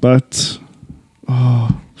 But,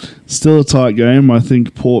 still a tight game. I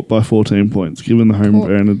think Port by 14 points, given the home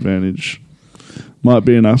ground advantage. Might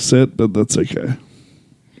be an upset, but that's okay.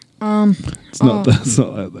 It's not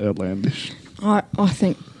that outlandish. I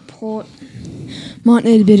think Port might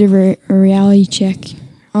need a bit of a reality check.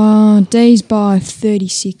 D's by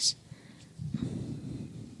 36.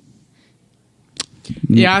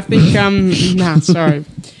 Yeah, I think, sorry.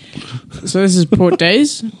 So this is Port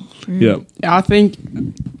Days? Yeah. I think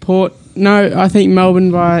I think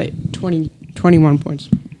Melbourne by 21 points.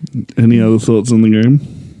 Any other thoughts on the game?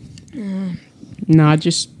 No,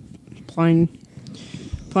 just plain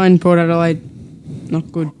Port Adelaide,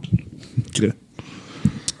 not good. Yeah.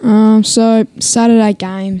 So Saturday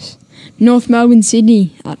games, North Melbourne,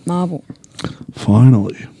 Sydney at Marvel.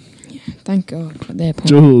 Finally. Thank God for their point.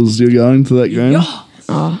 Jules, you're going to that game?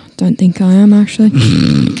 Oh, don't think I am actually.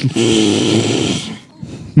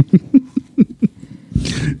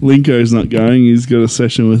 Linko's not going. He's got a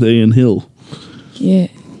session with Ian Hill. Yeah,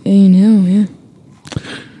 Ian Hill, yeah.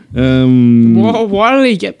 Why did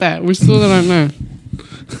he get that? We still don't know.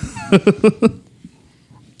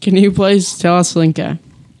 Can you please tell us, Linko?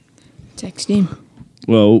 Text him.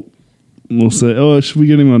 Well, we'll see. Oh, should we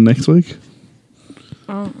get him on next week?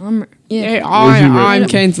 I'm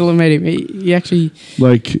keen to meet him. He actually...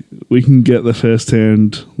 Like, we can get the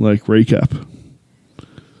first-hand, recap.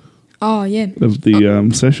 Oh, yeah. Of the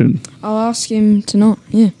session. I'll ask him tonight,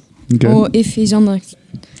 yeah. Okay. Or if he's on the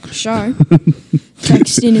show,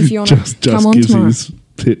 text in if you want to come on gives tomorrow. his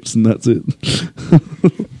tips and that's it.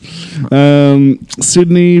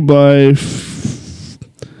 Sydney by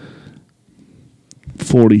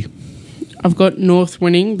 40. I've got North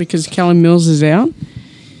winning because Callum Mills is out.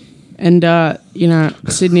 And,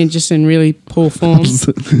 Sydney just in really poor form.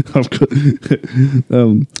 I've got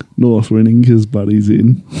North winning because Buddy's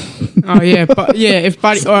in. Oh, yeah. But, yeah, if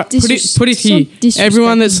Buddy... All right, put it here.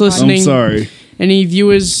 Everyone that's listening... I'm sorry. Any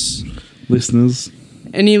viewers... Listeners.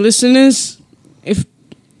 Any listeners,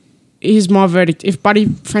 here's my verdict. If Buddy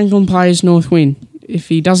Franklin plays, North win. If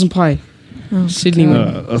he doesn't play, Sydney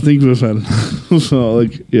win. I think we've had...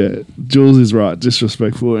 Jules is right.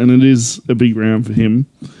 Disrespectful. And it is a big round for him.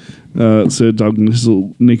 Sir Doug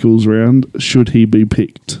Nichols round. Should he be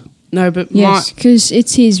picked? No, but Yes, because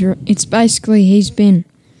it's basically he's been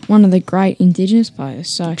one of the great Indigenous players.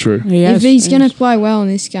 So True. if he's going to play well in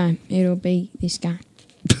this game, it'll be this game.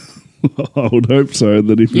 I would hope so,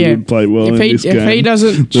 that if he would play well in this game, if he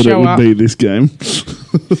doesn't that show it would up, be this game.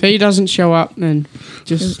 if he doesn't show up, then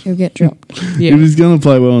just He'll get dropped. yeah. If he's going to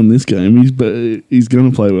play well in this game, he's going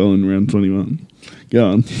to play well in round 21.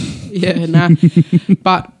 Go on. Yeah, nah.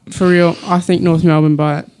 But for real, I think North Melbourne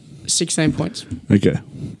by 16 points. Okay.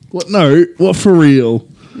 What? No. What for real?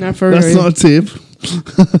 No, for That's real. not a tip.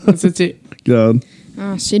 That's it. Go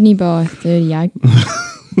on. Sydney by 38.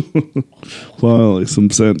 Finally, some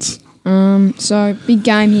sense. So big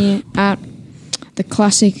game here at the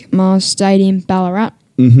classic Mars Stadium, Ballarat.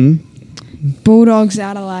 Mm-hmm. Bulldogs,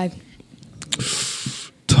 Adelaide.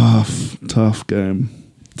 Tough game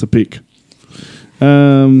to pick.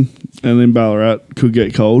 And then Ballarat could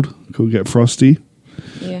get cold, could get frosty.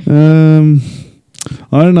 Yeah.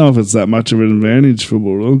 I don't know if it's that much of an advantage for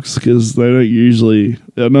Bulldogs because they don't usually.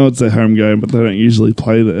 I know it's their home game, but they don't usually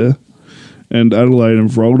play there. And Adelaide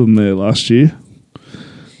have rolled them there last year,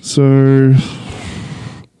 so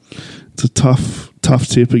it's a tough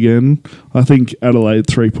tip again. I think Adelaide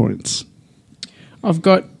 3 points. I've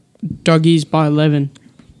got Doggies by 11.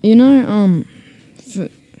 You know,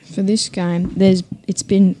 for this game, it's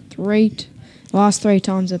been last three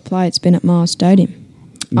times they've played, it's been at Mars Stadium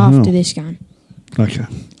after this game. Okay.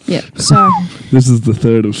 Yeah, so This is the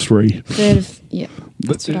third of three.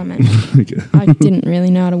 that's what I meant. Okay. I didn't really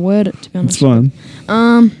know how to word it, to be honest. It's fine.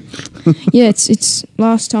 Yeah, it's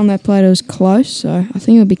last time they played it was close, so I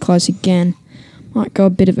think it'll be close again. Might go a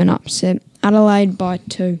bit of an upset. Adelaide by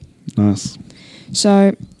 2. Nice.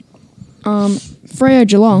 So, Freo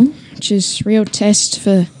Geelong, which is real test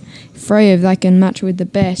for Freo if they can match with the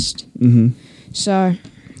best. Mm-hmm. So,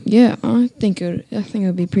 yeah, I think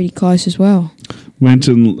it'll be pretty close as well.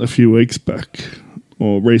 Mentioned a few weeks back,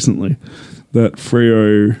 or recently, that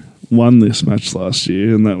Freo won this match last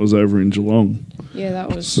year, and that was over in Geelong. Yeah, that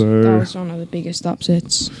was one of the biggest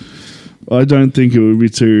upsets. I don't think it would be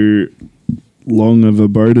too long of a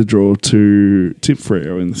bow to draw to tip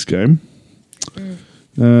Freo in this game.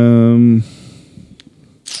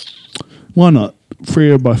 Why not?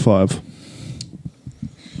 Freo by 5.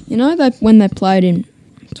 You know that when they played in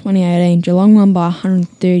 2018, Geelong won by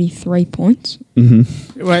 133 points.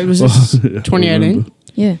 Mm-hmm. Wait, was this 2018?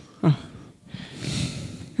 Yeah. Oh.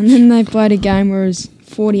 And then they played a game where it was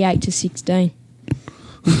 48-16.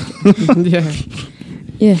 Yeah.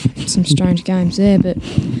 Yeah, some strange games there, but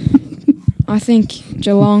I think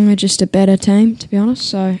Geelong are just a better team, to be honest,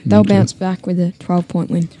 so they'll bounce back with a 12-point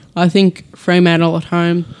win. I think Fremantle at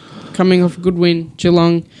home, coming off a good win.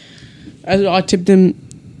 Geelong, I tipped them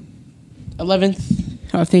 11th.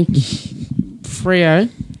 I think Freo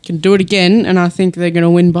can do it again, and I think they're going to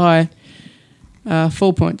win by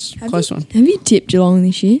 4 points. Close one. Have you tipped Geelong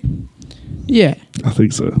this year? Yeah. I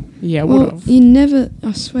think so. Yeah, I would have.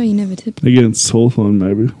 I swear you never tipped. Against Hawthorn,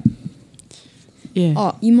 maybe. Yeah.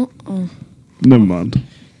 Oh, you might. Oh. Never mind.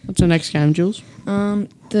 What's the next game, Jules?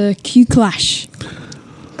 The Q Clash.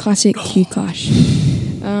 Classic Q Clash.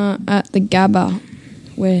 At the Gabba,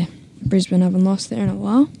 where Brisbane haven't lost there in a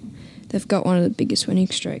while. They've got one of the biggest winning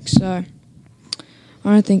streaks, so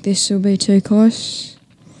I don't think this will be too close.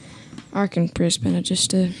 I reckon Brisbane are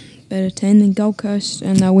just a better team than Gold Coast,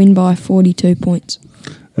 and they'll win by 42 points.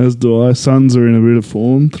 As do I. Suns are in a bit of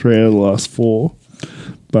form, 3 out of the last 4.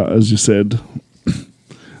 But as you said,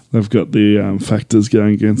 they've got the factors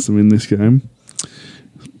going against them in this game.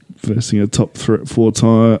 Facing a top 4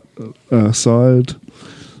 side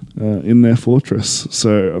in their fortress.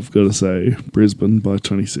 So I've got to say Brisbane by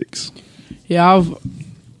 26. Yeah,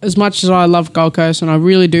 as much as I love Gold Coast, and I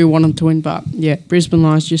really do want them to win, but yeah, Brisbane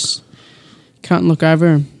Lions just can't look over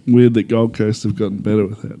them. Weird that Gold Coast have gotten better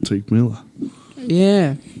without Teague Miller.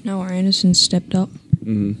 Yeah. Noah Anderson stepped up.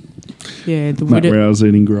 Mm. Yeah, Matt Rowe's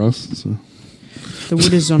eating grass. So. The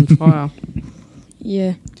wood is on fire.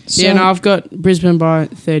 Yeah. So, yeah, no, I've got Brisbane by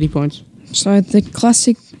 30 points. So the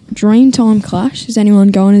classic Dreamtime Clash. Is anyone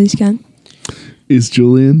going to this game? Is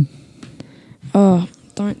Julian? Oh,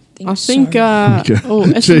 don't think I think. so. Okay.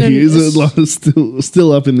 Essendon Gee, is it like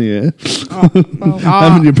still up in the air? Well,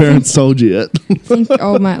 Haven't your parents told you yet? I think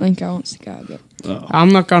old mate Linko wants to go a bit.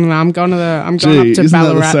 I'm not going to. I'm going up to isn't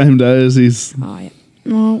Ballarat. that the same day as his? Oh yeah.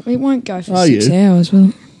 Well, it won't go for Are 6 you? hours, will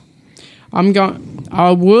it?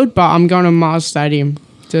 I would, but I'm going to Mars Stadium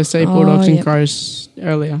to see Bulldogs and yep. Crows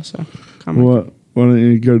earlier. So, come on. Why don't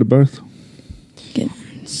you go to both?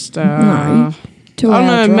 Just, No. 2 I don't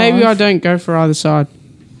hour know. drive. Maybe I don't go for either side.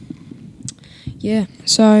 Yeah.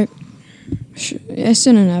 So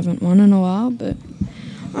Essendon haven't won in a while, but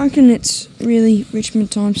I reckon it's really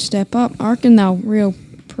Richmond time to step up. I reckon they'll real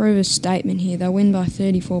prove a statement here. They'll win by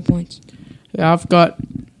 34 points. Yeah, I've got...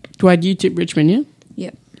 Dwayne, you tip Richmond, yeah?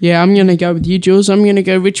 Yep. Yeah, I'm going to go with you, Jules. I'm going to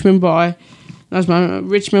go Richmond by...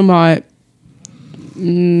 Richmond by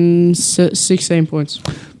 16 points.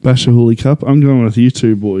 Basher Hooley Cup. I'm going with you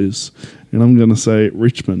two boys, and I'm going to say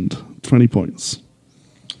Richmond, 20 points.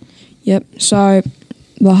 Yep, so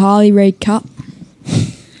the Harley Reid Cup.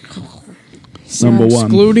 Number one.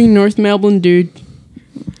 Excluding North Melbourne, dude.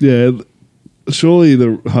 Yeah, surely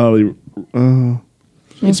the Harley...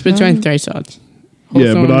 It's between three sides.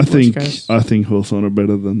 Yeah, but Hawthorn I think Hawthorn are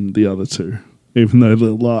better than the other two, even though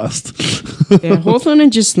they're last. Yeah, Hawthorn are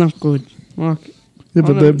just not good. Yeah,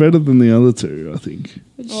 but they're better than the other two, I think.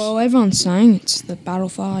 Well, everyone's saying it's the battle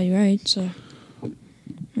for Harley Reid, so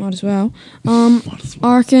might as well. I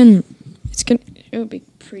reckon it'll be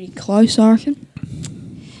pretty close, I reckon,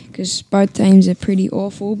 because both teams are pretty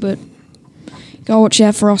awful, but go watch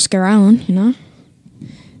out for Oscar Allen, you know.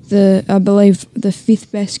 I believe the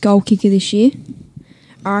 5th best goal kicker this year.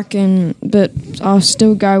 I reckon, but I'll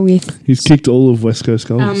still go with... He's kicked all of West Coast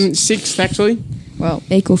goals. 6th, actually. Well,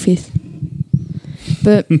 equal 5th.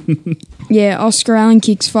 But, yeah, Oscar Allen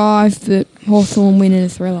kicks 5, but Hawthorn win in a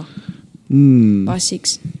thriller by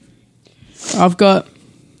 6. I've got...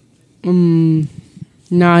 Hawthorn,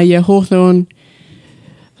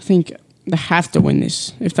 I think they have to win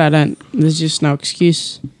this. If they don't, there's just no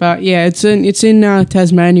excuse. But, yeah, it's in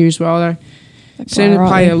Tasmania as well, though. Seem to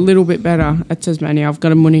play a little bit better at Tasmania. I've got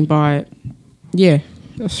them winning by, a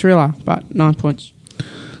thriller, but 9 points.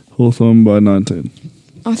 Hawthorn by 19.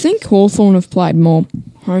 I think Hawthorn have played more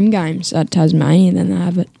home games at Tasmania than they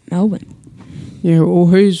have at Melbourne. Yeah, well,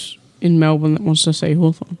 who's in Melbourne that wants to see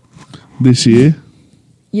Hawthorn? This year?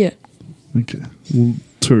 Yeah. Okay. Well,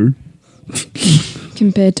 2.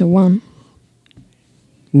 Compared to 1.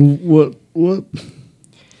 What?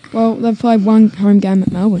 Well, they've played one home game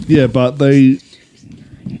at Melbourne. Yeah, but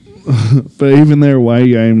but even their away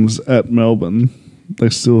games at Melbourne, they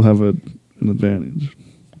still have an advantage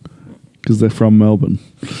because they're from Melbourne.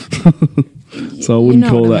 So I wouldn't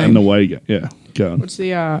call that an away game. Yeah, go on. What's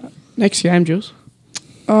the next game, Jules?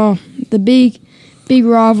 Oh, the big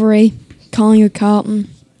rivalry, Collingwood Carlton.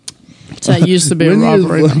 So it used to be a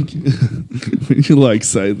rivalry. When you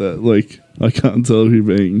say that, I can't tell if you're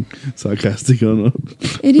being sarcastic or not.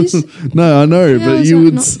 It is. No, I know, but you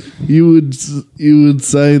would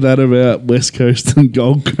say that about West Coast and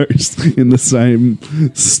Gold Coast in the same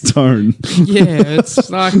stone. Yeah, it's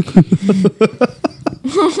like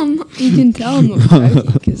you can tell I'm not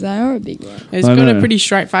joking because they are a big one. He's got a pretty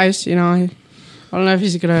straight face, you know. I don't know if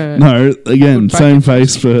he's got a... No, again, same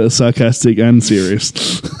face for sarcastic and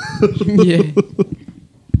serious. Yeah.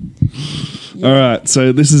 All right,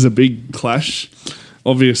 so this is a big clash.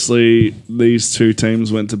 Obviously, these two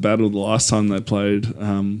teams went to battle the last time they played,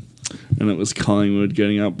 and it was Collingwood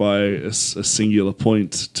getting up by a singular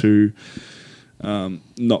point to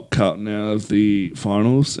knock Carlton out of the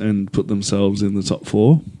finals and put themselves in the top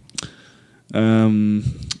 4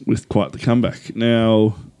 with quite the comeback.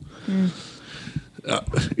 Now...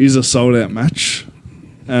 is a sold-out match.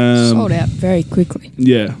 Sold out very quickly.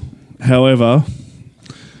 Yeah. However,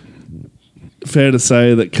 fair to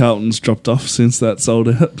say that Carlton's dropped off since that sold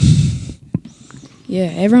out.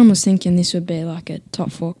 Yeah, everyone was thinking this would be like a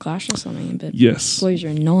top 4 clash or something, but yes, Blues are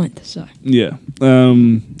in 9th, so... Yeah.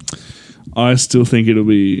 I still think it'll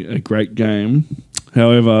be a great game.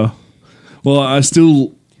 However,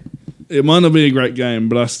 it might not be a great game,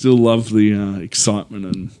 but I still love the excitement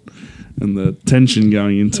and the tension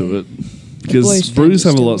going into it, because Blues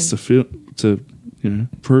have a lot to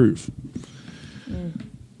prove.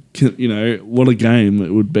 What a game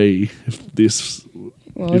it would be if this...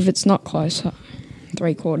 Well, if it's not close,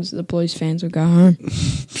 3/4 of the Blues fans will go home.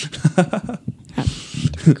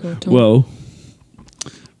 Well,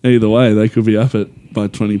 either way, they could be up by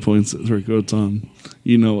 20 points at 3/4 time.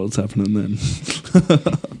 You know what's happening then.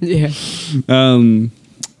 Yeah.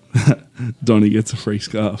 Donny gets a free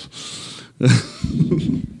scarf.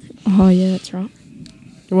 Oh, yeah, that's right.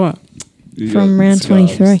 What? From round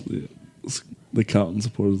 23. Yeah. The Carlton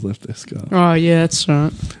supporters left their scarf. Oh, yeah, that's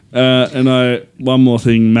right. And one more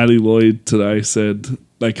thing, Matty Lloyd today said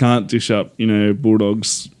they can't dish up,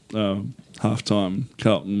 Bulldogs half-time.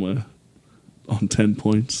 Carlton were on 10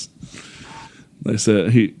 points. They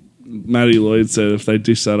said Matty Lloyd said if they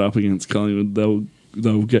dish that up against Collingwood,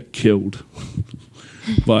 they'll get killed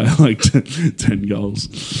by 10 goals.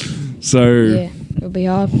 So yeah, it'll be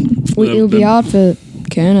hard. It'll be hard for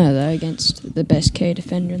Kerno, though, against the best key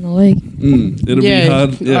defender in the league. It'll be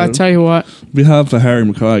hard. Yeah, I'll tell you what. It'll be hard for Harry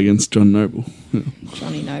Mackay against John Noble. Yeah.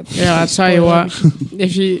 Johnny Noble. Yeah, I'll tell you what.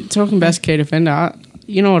 If you're talking best key defender,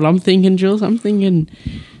 you know what I'm thinking, Jules? I'm thinking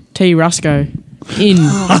T. Rusco in.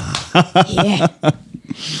 Yeah.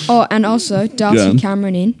 Oh, and also Darcy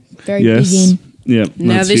Cameron in. Very big in. Yeah.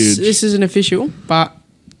 Now this isn't official, but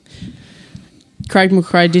Craig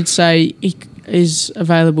McRae did say he is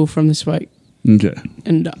available from this week. Okay.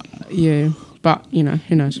 And but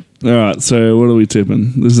who knows? All right. So what are we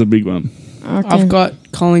tipping? This is a big one. I've got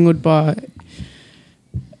Collingwood by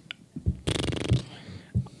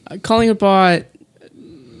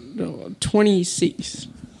 26.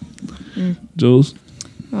 Jules?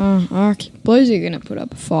 I reckon Blues are going to put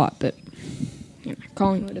up a fight, but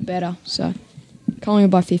Collingwood are better, so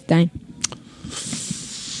Collingwood by 15.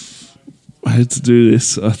 I had to do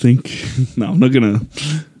this. I think. No, I'm not going to.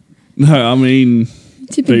 No, I mean,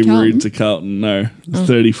 be rude to Carlton. No,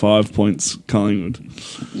 35 points, Collingwood.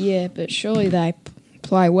 Yeah, but surely they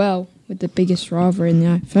play well with the biggest rivalry in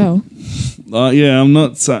the AFL. Yeah, I'm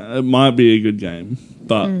not saying it might be a good game,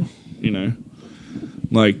 but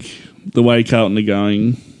like the way Carlton are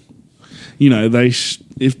going,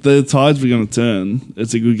 if the tides were going to turn,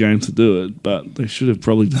 it's a good game to do it. But they should have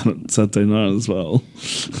probably done it Saturday night as well.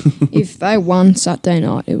 If they won Saturday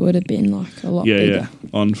night, it would have been like a lot bigger. Yeah,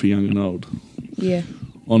 on for young and old. Yeah,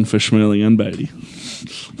 on for Schmeling and Beatty.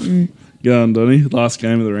 Go on, Donny. Last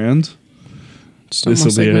game of the round. This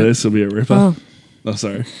will be a ripper. Oh,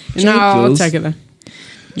 sorry. No, I'll take it then.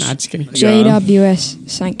 No, just kidding. GWS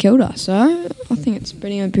St Kilda. So I think it's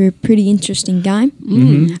going to be a pretty interesting game.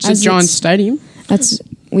 It's a giant stadium. That's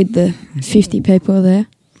with the 50 people there.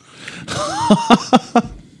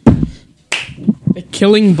 The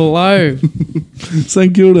killing blow.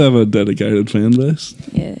 St Kilda have a dedicated fan base.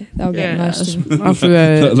 Yeah, they'll get most of them. After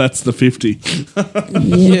that. That's the 50.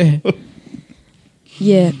 Yeah.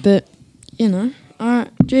 Yeah, but,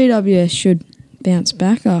 GWS should bounce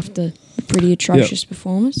back after a pretty atrocious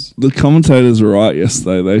performance. The commentators were right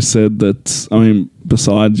yesterday. They said that,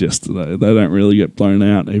 besides yesterday, they don't really get blown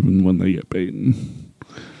out even when they get beaten.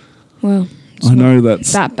 Well, I know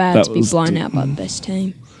that's that bad to be blown out by the best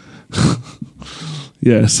team.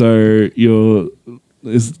 Yeah, so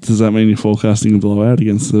does that mean you're forecasting a blowout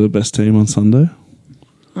against the best team on Sunday?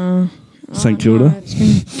 St Kilda?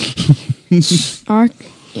 I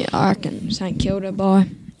reckon St Kilda by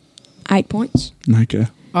 8 points. Okay.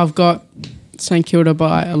 I've got St Kilda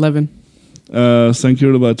by 11. St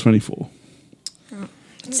Kilda by 24.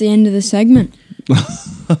 It's the end of the segment.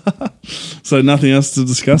 So nothing else to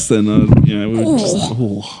discuss then. We'll just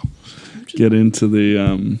get into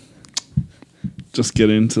the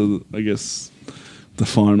I guess the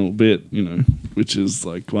final bit, which is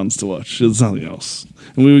like ones to watch. There's nothing else,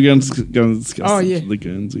 and we were going to discuss the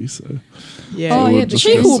Guernsey. So the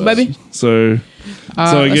She-Hulk, baby. So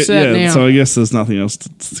I guess there's nothing else to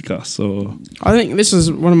discuss. Or I think this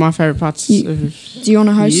is one of my favourite parts. Do you want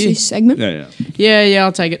to host this segment? Yeah,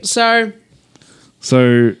 I'll take it. So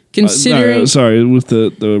considering, with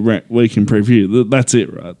the week in preview, that's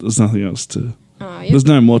it, right? There's nothing else to. There's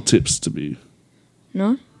no more tips to be.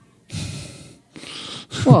 No.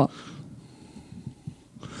 What?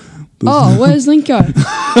 Where's Linko?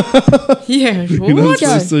 Yeah, you're not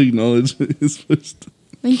supposed to acknowledge it. You're supposed to.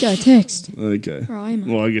 Linko, text. Okay. Right,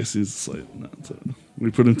 well, I guess he's asleep. No, so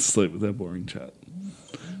we put him to sleep with our boring chat.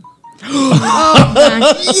 Yeah!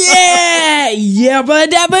 Yabba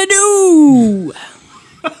dabba doo!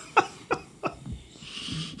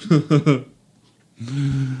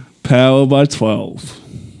 Power by 12.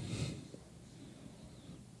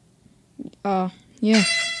 Yeah.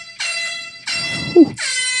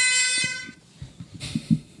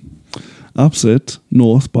 Upset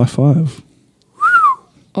North by 5.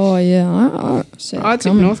 Oh yeah, I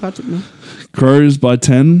took North. Crows by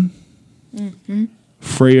 10. Mm-hmm.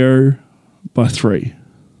 Freo by 3.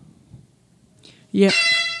 Yep.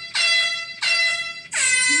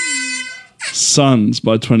 Suns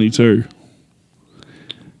by 22.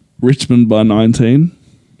 Richmond by 19.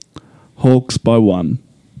 Hawks by 1.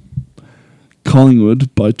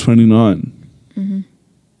 Collingwood by 29. Mm-hmm.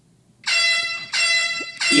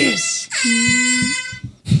 Yes.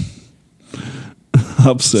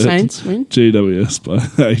 Upset. Saints win. GWS by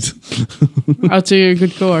 8. I'll do a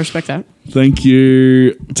good call. I respect that. Thank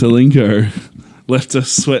you to Linko. Left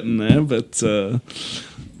us sweating there, but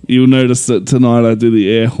you'll notice that tonight I do the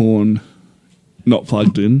air horn not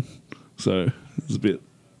plugged in, so it's a bit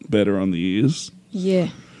better on the ears. Yeah,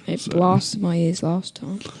 it blasted my ears last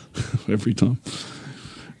time. Every time.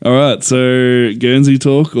 All right, so Guernsey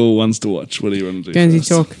talk or ones to watch? What do you want to do? Guernsey first?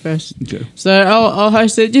 talk first. Okay. So I'll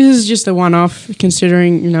host it. This is just a one-off,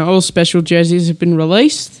 considering all special jerseys have been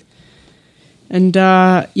released, and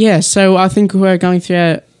so I think we're going through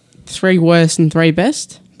our 3 worst and 3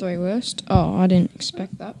 best. 3 worst? Oh, I didn't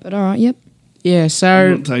expect that, but all right, yep. Yeah. I'm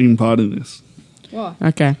So not taking part in this. Why?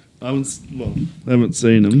 okay. I haven't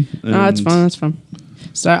seen them. No, that's fine. That's fine.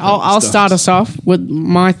 So I'll start us off with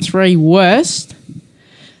my 3 worst.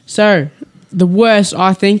 So the worst,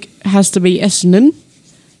 I think, has to be Essendon.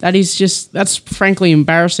 That's frankly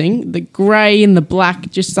embarrassing. The grey and the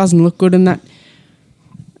black just doesn't look good in that.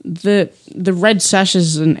 The red sash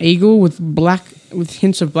is an eagle with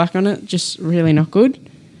hints of black on it, just really not good.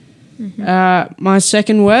 Mm-hmm. My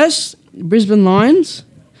second worst, Brisbane Lions,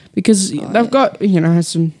 because they've got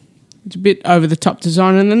it's a bit over the top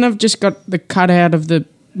design, and then they've just got the cutout of the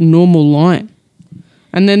normal lion,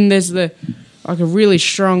 and then there's a really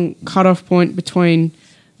strong cut-off point between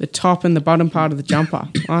the top and the bottom part of the jumper.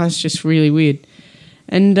 That's just really weird.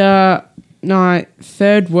 And my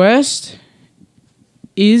third worst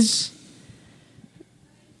is,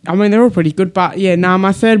 they're all pretty good, but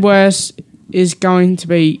my third worst is going to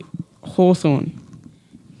be Hawthorn.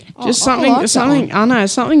 Just something I know,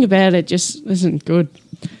 something about it just isn't good.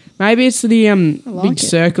 Maybe it's the big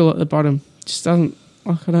circle at the bottom. Just doesn't,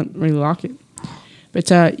 I don't really like it. But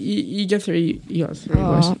you got 3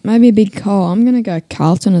 worst. Maybe a big call. I'm going to go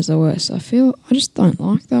Carlton as the worst. I just don't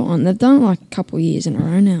like that one. They've done it like a couple of years in a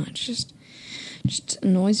row now. It just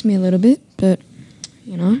annoys me a little bit, but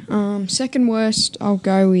second worst, I'll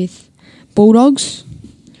go with Bulldogs.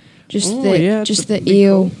 The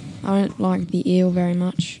eel. Cool. I don't like the eel very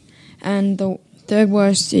much. And the third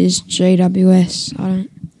worst is GWS.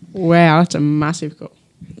 Wow, that's a massive call.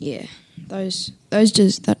 Yeah,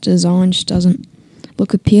 that design just doesn't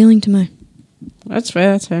look appealing to me. That's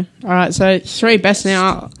fair. All right, so 3 best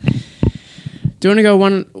now. Do you want to go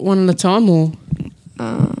one at a time, or?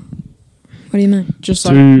 What do you mean? Just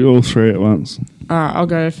do all 3 at once. All right, I'll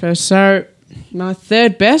go first. So my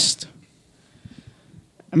third best.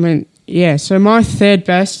 So my third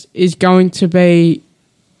best is going to be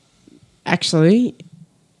actually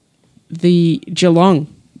the Geelong.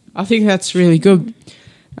 I think that's really good.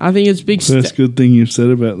 I think it's big. First good thing you've said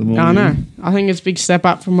about them all. I know. I think it's a big step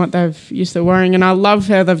up from what they've used to wearing, and I love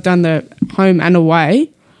how they've done the home and away,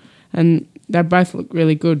 and they both look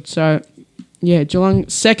really good. So, yeah, Geelong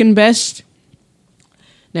second best.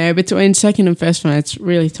 Now between second and first one, it's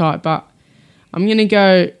really tight, but I'm gonna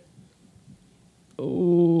go.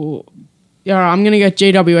 I'm gonna go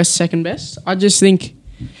GWS second best. I just think,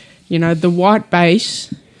 the white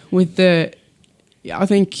base with the. I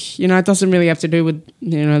think, it doesn't really have to do with,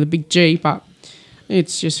 the big G, but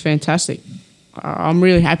it's just fantastic. I'm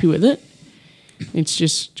really happy with it. It's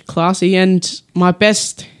just classy. And my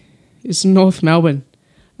best is North Melbourne.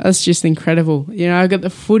 That's just incredible. I got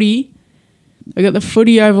the footy. I got the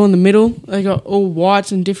footy over in the middle. They got all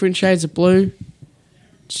whites and different shades of blue.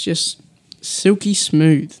 It's just silky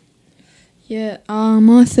smooth. Yeah,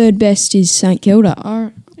 my third best is St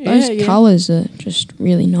Kilda. Those colours are just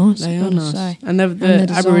really nice. They are nice. Say. And they've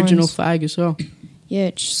the Aboriginal flag as well. Yeah,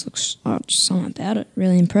 it just looks just something about it.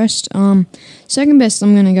 Really impressed. Second best,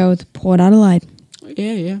 I'm going to go with Port Adelaide.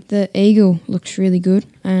 Yeah. The eagle looks really good,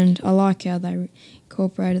 and I like how they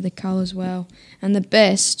incorporated the colours well. And the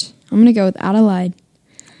best, I'm going to go with Adelaide.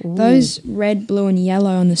 Ooh. Those red, blue and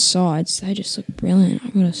yellow on the sides, they just look brilliant,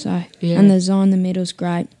 I've got to say. Yeah. And the design in the middle's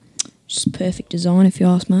great. Just perfect design, if you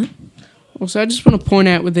ask me. Also, I just want to point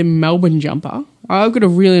out with the Melbourne jumper, I've got a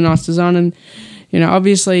really nice design, and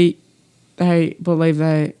obviously they believe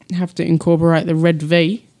they have to incorporate the red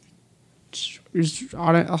V.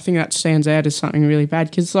 I think that stands out as something really bad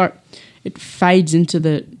because it fades into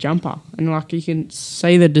the jumper, and you can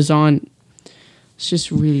see the design. It's just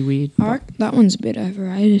really weird. I reckon that one's a bit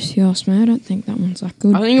overrated, if you ask me. I don't think that one's that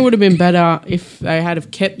good. I think it would have been better if they had have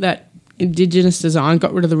kept that Indigenous design,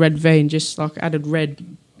 got rid of the red V, and just added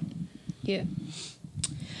red. Yeah.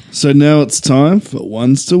 So now it's time for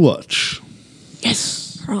ones to watch.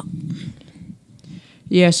 Yes. Right.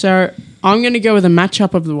 Yeah, so I'm going to go with a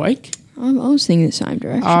matchup of the week. I was thinking the same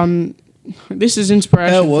direction. This is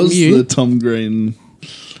inspiration How was from you. the Tom Green,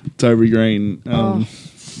 Toby Green?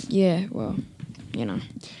 Yeah, well,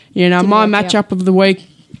 my matchup of the week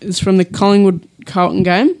is from the Collingwood-Carlton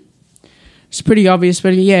game. It's pretty obvious,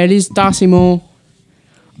 but yeah, it is Darcy Moore.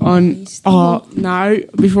 No,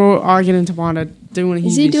 before I get into mine, I do want to hear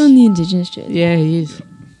Is he doing the Indigenous jersey? Yeah, he is.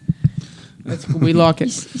 That's good. We like it.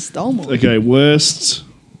 He stole more. Okay, worst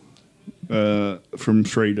from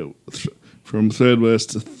third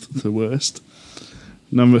worst to worst.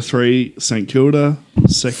 Number 3, St Kilda.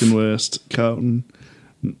 Second worst, Carlton.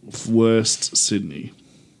 Worst, Sydney.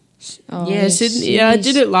 Oh, Yeah, Sydney. Yeah, I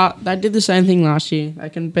did it. They did the same thing last year. They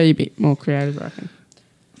can be a bit more creative, I reckon.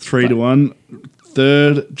 3-1.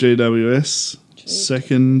 Third, GWS.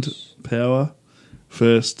 Second, Power.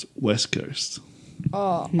 First, West Coast.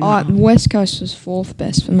 West Coast was fourth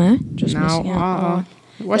best for me. Just missing out.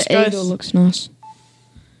 West the Coast Eagle looks nice.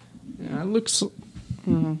 Yeah, it looks.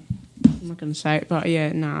 I'm not going to say it, but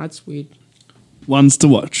yeah, it's weird. Ones to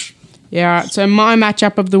watch. Yeah, all right, so my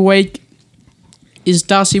matchup of the week is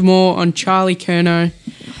Darcy Moore on Charlie Curnow.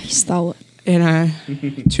 He stole it. You know,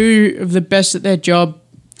 two of the best at their job.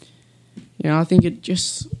 You know, I think it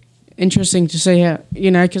just interesting to see how,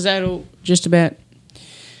 because that'll just about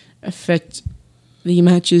affect the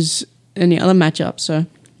matches and the other matchups. So,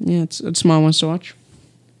 yeah, it's my ones to watch.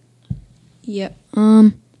 Yep.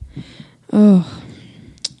 I'm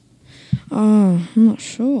not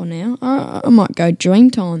sure now. I might go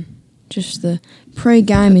Dreamtime. Just the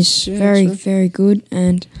pre-game is very good,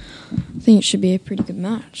 and I think it should be a pretty good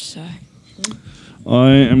match. So, I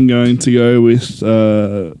am going to go with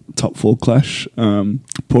top 4 clash,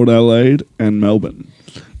 Port Adelaide and Melbourne.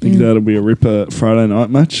 I think that'll be a ripper Friday night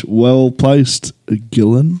match. Well placed,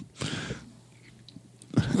 Gillen.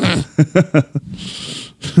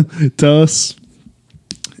 Tell us.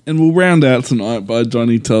 And we'll round out tonight by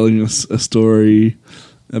Donny telling us a story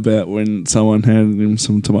about when someone handed him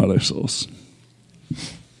some tomato sauce.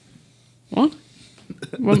 What?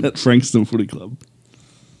 At Frankston Footy Club.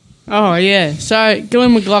 Oh, yeah. So,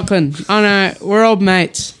 Gillen McLaughlin, I know, we're old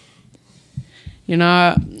mates. You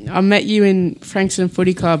know, I met you in Frankston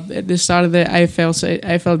Footy Club at the start of the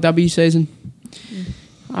AFLW season.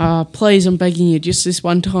 Please, I'm begging you, just this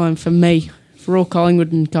one time for me, for all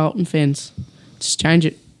Collingwood and Carlton fans, just change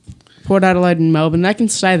it. Port Adelaide and Melbourne, they can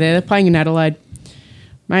stay there. They're playing in Adelaide.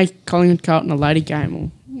 Make Collingwood Carlton a later game or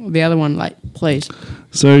the other one late, please.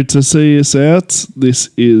 So to see us out, this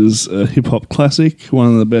is a hip-hop classic, one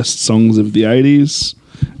of the best songs of the 80s,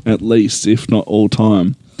 at least, if not all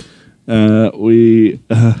time.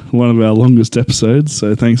 One of our longest episodes,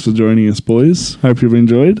 so thanks for joining us, boys. Hope you've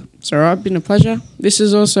enjoyed. It's all right, been a pleasure. This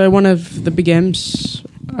is also one of the Big M's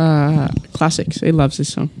classics. He loves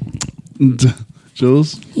this song.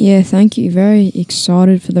 Jules? Yeah, thank you. Very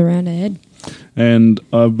excited for the round ahead. And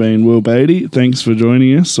I've been Will Beatty. Thanks for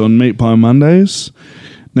joining us on Meat Pie Mondays.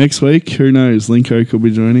 Next week, who knows? Linko could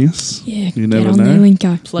be joining us. Yeah, you get never on know. there,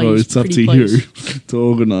 Linko. Please, well, it's up to please. you to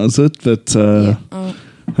organise it, but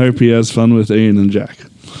hope he has fun with Ian and Jack.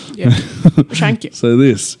 Yeah, thank you. So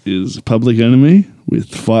this is Public Enemy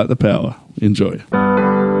with Fight the Power. Enjoy.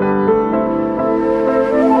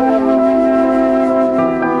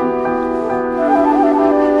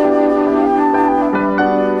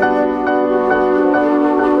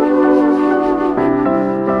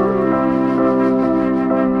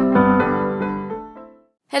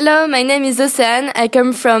 Hello, my name is Océane. I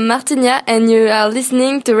come from Martigna and you are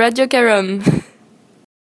listening to Radio Carom.